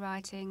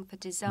copywriting, for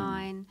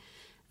design,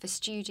 for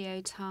studio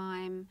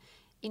time.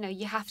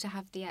 You have to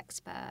have the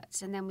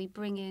experts, and then we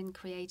bring in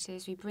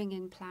creatives, we bring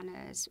in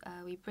planners,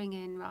 we bring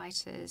in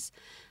writers,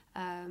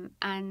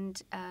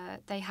 and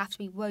they have to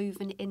be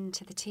woven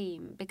into the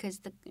team, because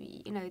the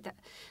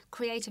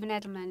creative in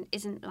Edelman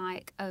isn't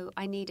like,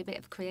 I need a bit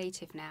of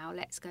creative now,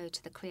 let's go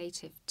to the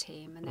creative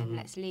team and then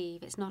let's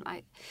leave. It's not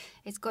like,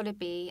 it's got to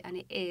be, and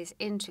it is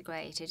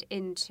integrated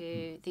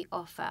into the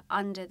offer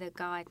under the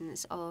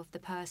guidance of the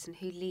person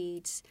who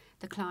leads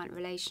the client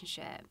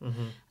relationship.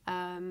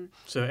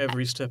 So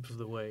every step of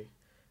the way.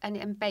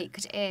 And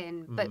baked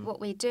in. But what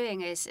we're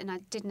doing is, and I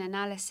did an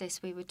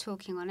analysis, we were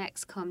talking on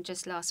XCOM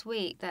just last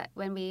week, that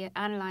when we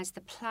analysed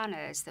the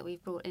planners that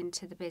we've brought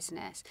into the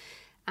business,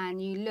 and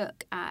you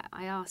look at,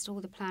 I asked all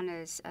the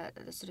planners,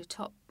 the sort of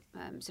top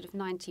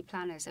 90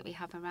 planners that we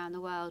have around the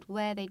world,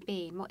 where they'd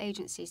been, what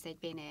agencies they'd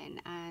been in,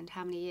 and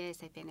how many years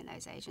they'd been in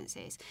those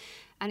agencies.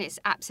 And it's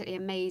absolutely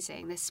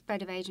amazing, the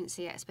spread of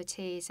agency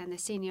expertise and the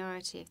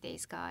seniority of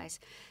these guys.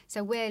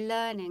 So we're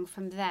learning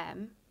from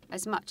them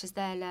as much as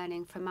they're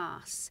learning from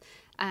us.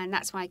 And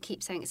that's why I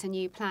keep saying it's a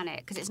new planet,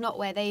 because it's not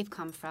where they've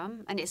come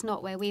from and it's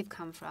not where we've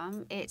come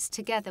from. It's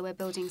together we're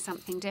building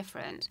something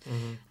different.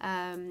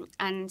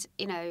 And,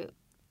 you know,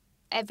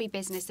 every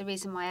business, the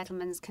reason why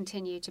Edelman's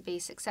continue to be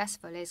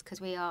successful is because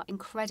we are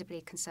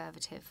incredibly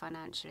conservative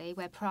financially.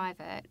 We're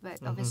private, but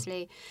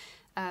obviously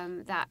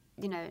that,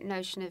 you know,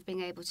 notion of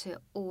being able to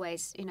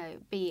always, you know,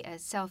 be a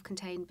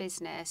self-contained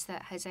business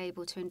that is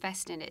able to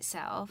invest in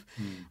itself.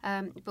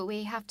 But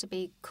we have to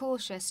be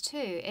cautious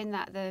too, in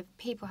that the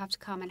people have to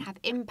come and have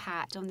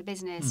impact on the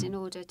business in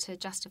order to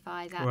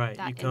justify that. Right,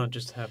 that you can't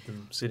just have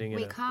them sitting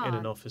in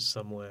an office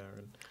somewhere.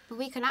 But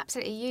we can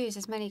absolutely use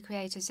as many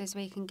creatives as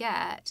we can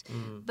get,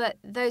 but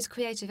those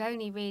creative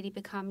only really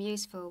become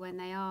useful when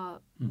they are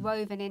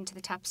woven into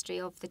the tapestry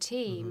of the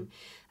team.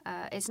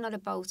 It's not a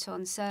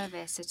bolt-on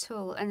service at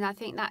all, and I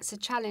think that's a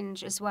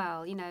challenge as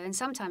well, you know. And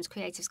sometimes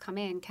creatives come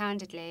in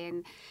candidly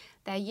and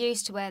they're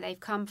used to where they've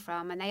come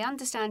from and they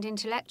understand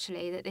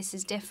intellectually that this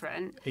is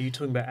different. Are you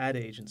talking about ad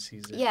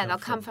agencies? Yeah, they'll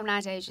come from an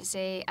ad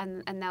agency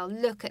and they'll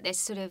look at this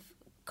sort of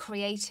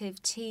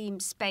creative team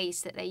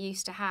space that they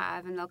used to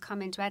have, and they'll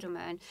come into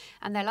Edelman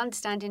and they'll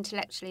understand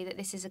intellectually that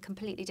this is a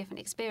completely different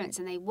experience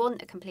and they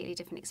want a completely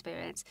different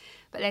experience.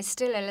 But there's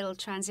still a little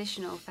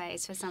transitional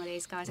phase for some of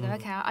these guys to go,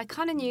 okay, I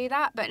kind of knew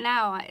that, but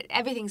now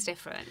everything's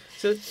different.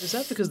 So is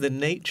that because the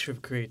nature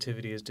of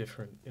creativity is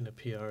different in a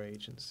PR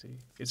agency?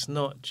 It's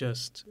not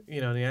just,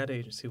 you know, in the ad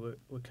agency we're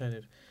kind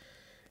of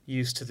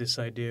used to this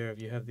idea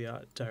of you have the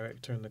art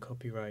director and the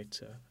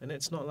copywriter, and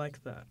it's not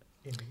like that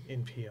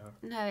in PR.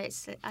 No,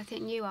 I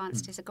think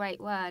nuanced is a great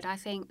word. I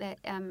think that,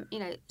 you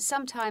know,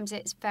 sometimes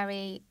it's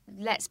very,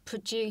 let's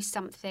produce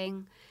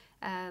something.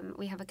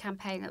 We have a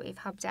campaign that we've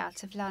hubbed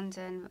out of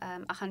London,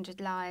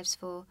 100 Lives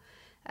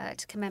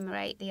to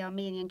commemorate the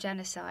Armenian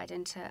genocide,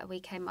 and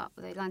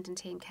the London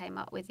team came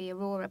up with the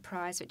Aurora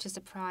Prize, which is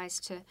a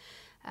prize to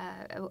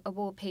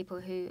award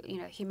people who, you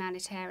know,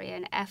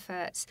 humanitarian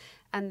efforts,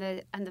 and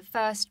the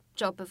first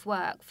job of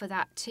work for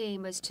that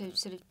team was to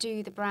sort of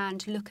do the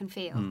brand look and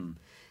feel.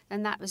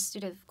 And that was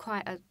sort of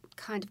quite a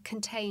kind of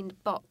contained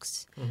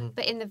box.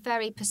 But in the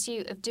very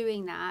pursuit of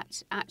doing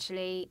that,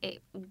 actually, it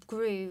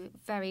grew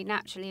very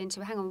naturally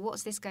into, hang on,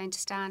 what's this going to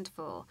stand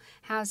for?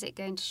 How's it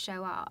going to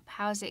show up?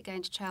 How's it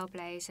going to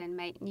trailblaze and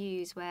make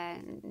news where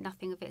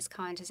nothing of its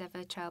kind has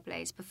ever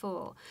trailblazed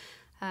before?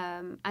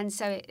 And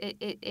so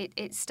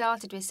it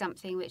started with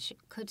something which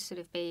could sort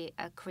of be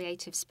a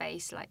creative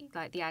space like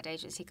the ad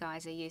agency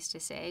guys are used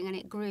to seeing, and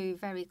it grew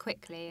very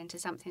quickly into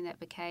something that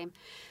became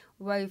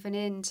woven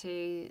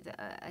into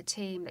a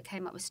team that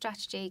came up with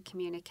strategy,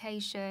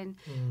 communication,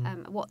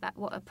 what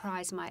a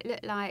prize might look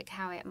like,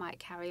 how it might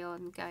carry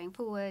on going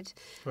forward.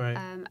 Right.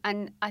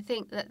 And I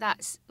think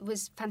that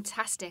was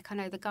fantastic. I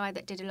know the guy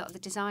that did a lot of the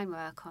design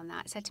work on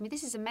that said to me,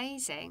 this is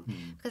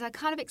amazing, because I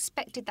kind of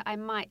expected that I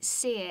might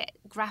see it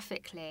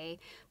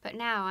graphically, but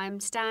now I'm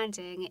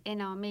standing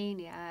in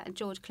Armenia and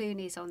George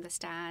Clooney's on the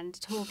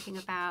stand talking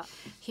about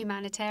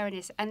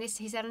humanitarianism, and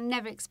he said, I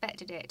never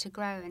expected it to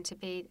grow and to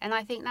be, and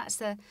I think that's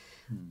the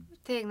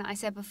thing that I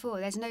said before,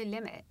 there's no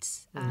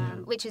limits,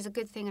 which is a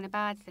good thing and a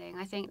bad thing.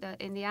 I think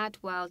that in the ad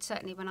world,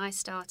 certainly when I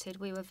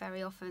started, we were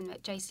very often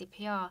at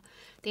JCPR,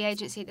 the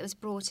agency that was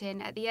brought in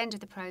at the end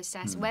of the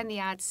process when the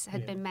ads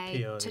had been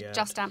made to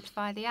just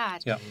amplify the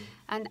ad.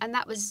 And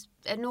that was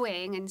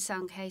annoying in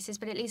some cases,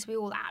 but at least we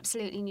all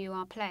absolutely knew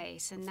our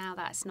place, and now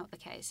that's not the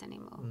case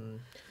anymore.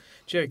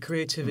 Gerry,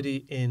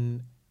 creativity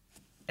in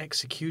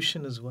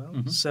execution as well.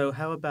 So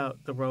how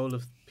about the role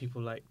of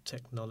people like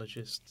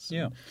technologists,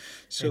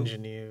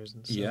 engineers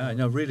and so on?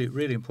 No, really,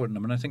 really important.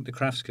 I mean, I think the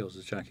craft skills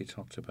that Jackie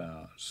talked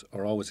about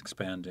are always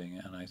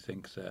expanding, and I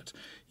think that,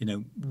 you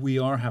know, we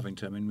are having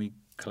to, I mean, we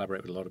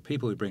collaborate with a lot of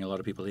people, we bring a lot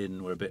of people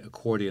in, we're a bit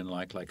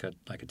accordion-like, like a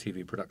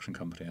TV production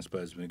company, I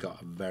suppose. We've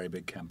got a very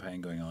big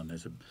campaign going on.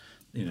 There's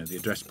the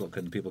address book,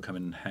 and people come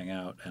in and hang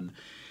out, and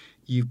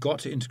you've got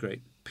to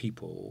integrate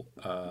people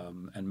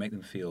and make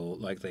them feel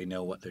like they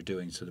know what they're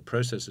doing. So the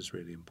process is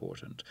really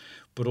important.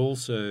 But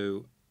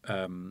also,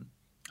 I mean,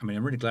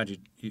 I'm really glad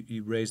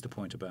you raised the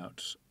point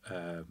about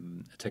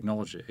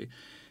technology.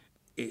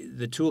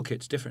 The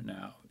toolkit's different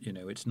now. You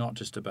know, it's not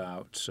just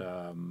about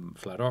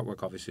flat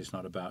artwork. Obviously, it's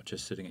not about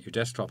just sitting at your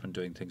desktop and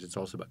doing things. It's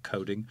also about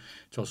coding.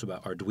 It's also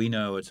about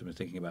Arduino. It's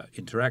thinking about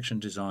interaction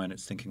design.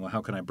 It's thinking, well,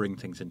 how can I bring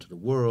things into the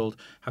world?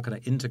 How can I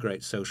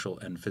integrate social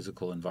and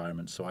physical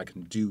environments so I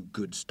can do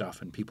good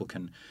stuff and people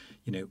can,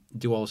 you know,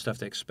 do all the stuff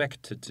they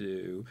expect to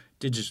do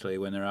digitally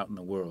when they're out in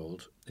the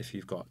world. If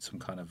you've got some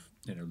kind of,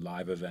 you know,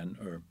 live event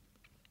or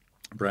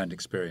brand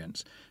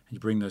experience and you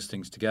bring those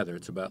things together,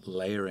 it's about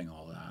layering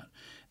all that.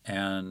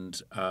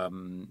 And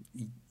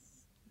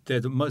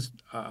they're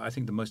I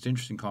think the most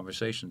interesting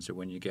conversations are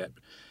when you get,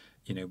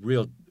 you know,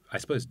 real, I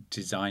suppose,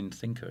 design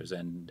thinkers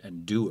and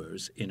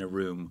doers in a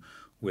room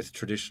with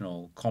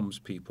traditional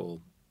comms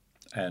people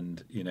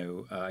and, you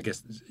know, I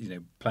guess, you know,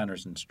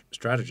 planners and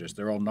strategists.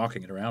 They're all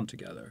knocking it around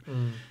together.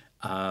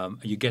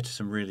 You get to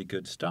some really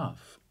good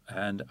stuff.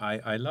 And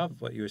I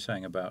love what you were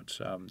saying about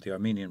the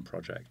Armenian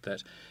project,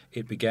 that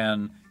it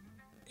began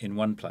in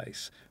one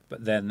place.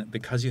 But then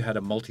because you had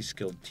a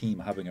multi-skilled team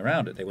hubbing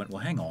around it, they went,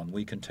 well, hang on,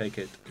 we can take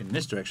it in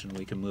this direction,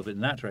 we can move it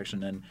in that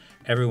direction. And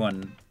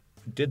everyone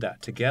did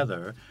that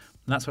together.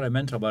 And that's what I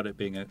meant about it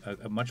being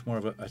a much more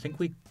of a, I think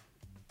we,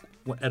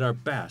 at our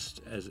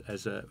best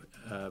as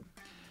an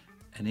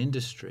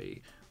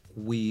industry,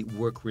 we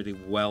work really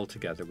well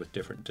together with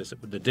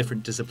the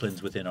different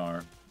disciplines within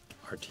our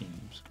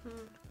teams.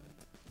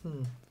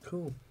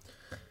 Cool.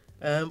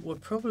 We're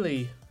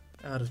probably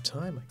out of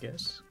time, I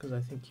guess, because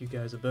I think you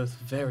guys are both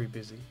very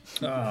busy.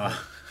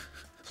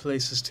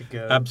 Places to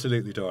go.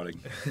 Absolutely, darling.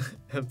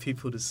 And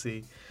people to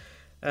see.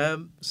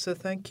 So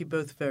thank you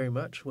both very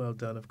much. Well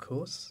done, of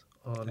course,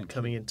 on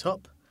coming in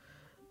top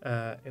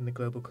in the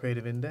Global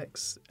Creative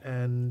Index.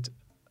 And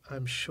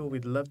I'm sure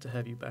we'd love to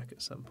have you back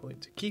at some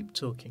point to keep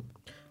talking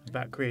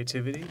about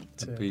creativity.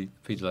 Be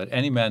delighted.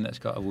 Any man that's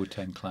got a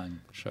Wu-Tang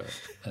Clan shirt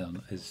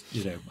is,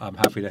 I'm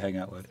happy to hang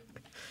out with.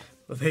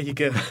 Well, there you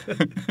go.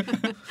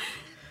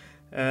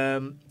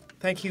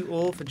 Thank you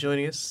all for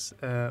joining us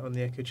on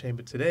the Echo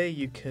Chamber today.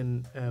 You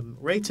can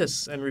rate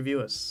us and review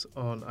us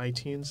on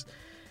iTunes.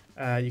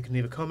 You can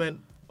leave a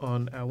comment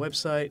on our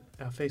website,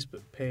 our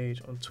Facebook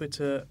page, on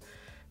Twitter.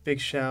 Big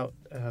shout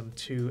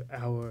to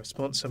our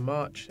sponsor,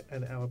 March,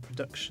 and our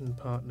production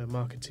partner,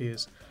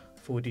 Marketeers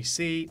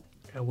 4DC.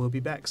 And we'll be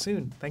back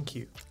soon. Thank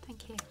you.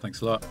 Thank you.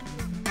 Thanks a lot.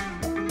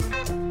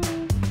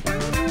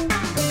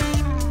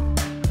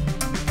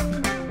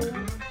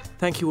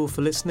 Thank you all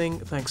for listening.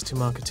 Thanks to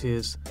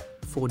Marketeers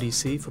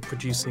 4DC for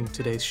producing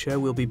today's show.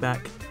 We'll be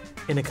back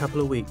in a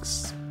couple of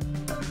weeks.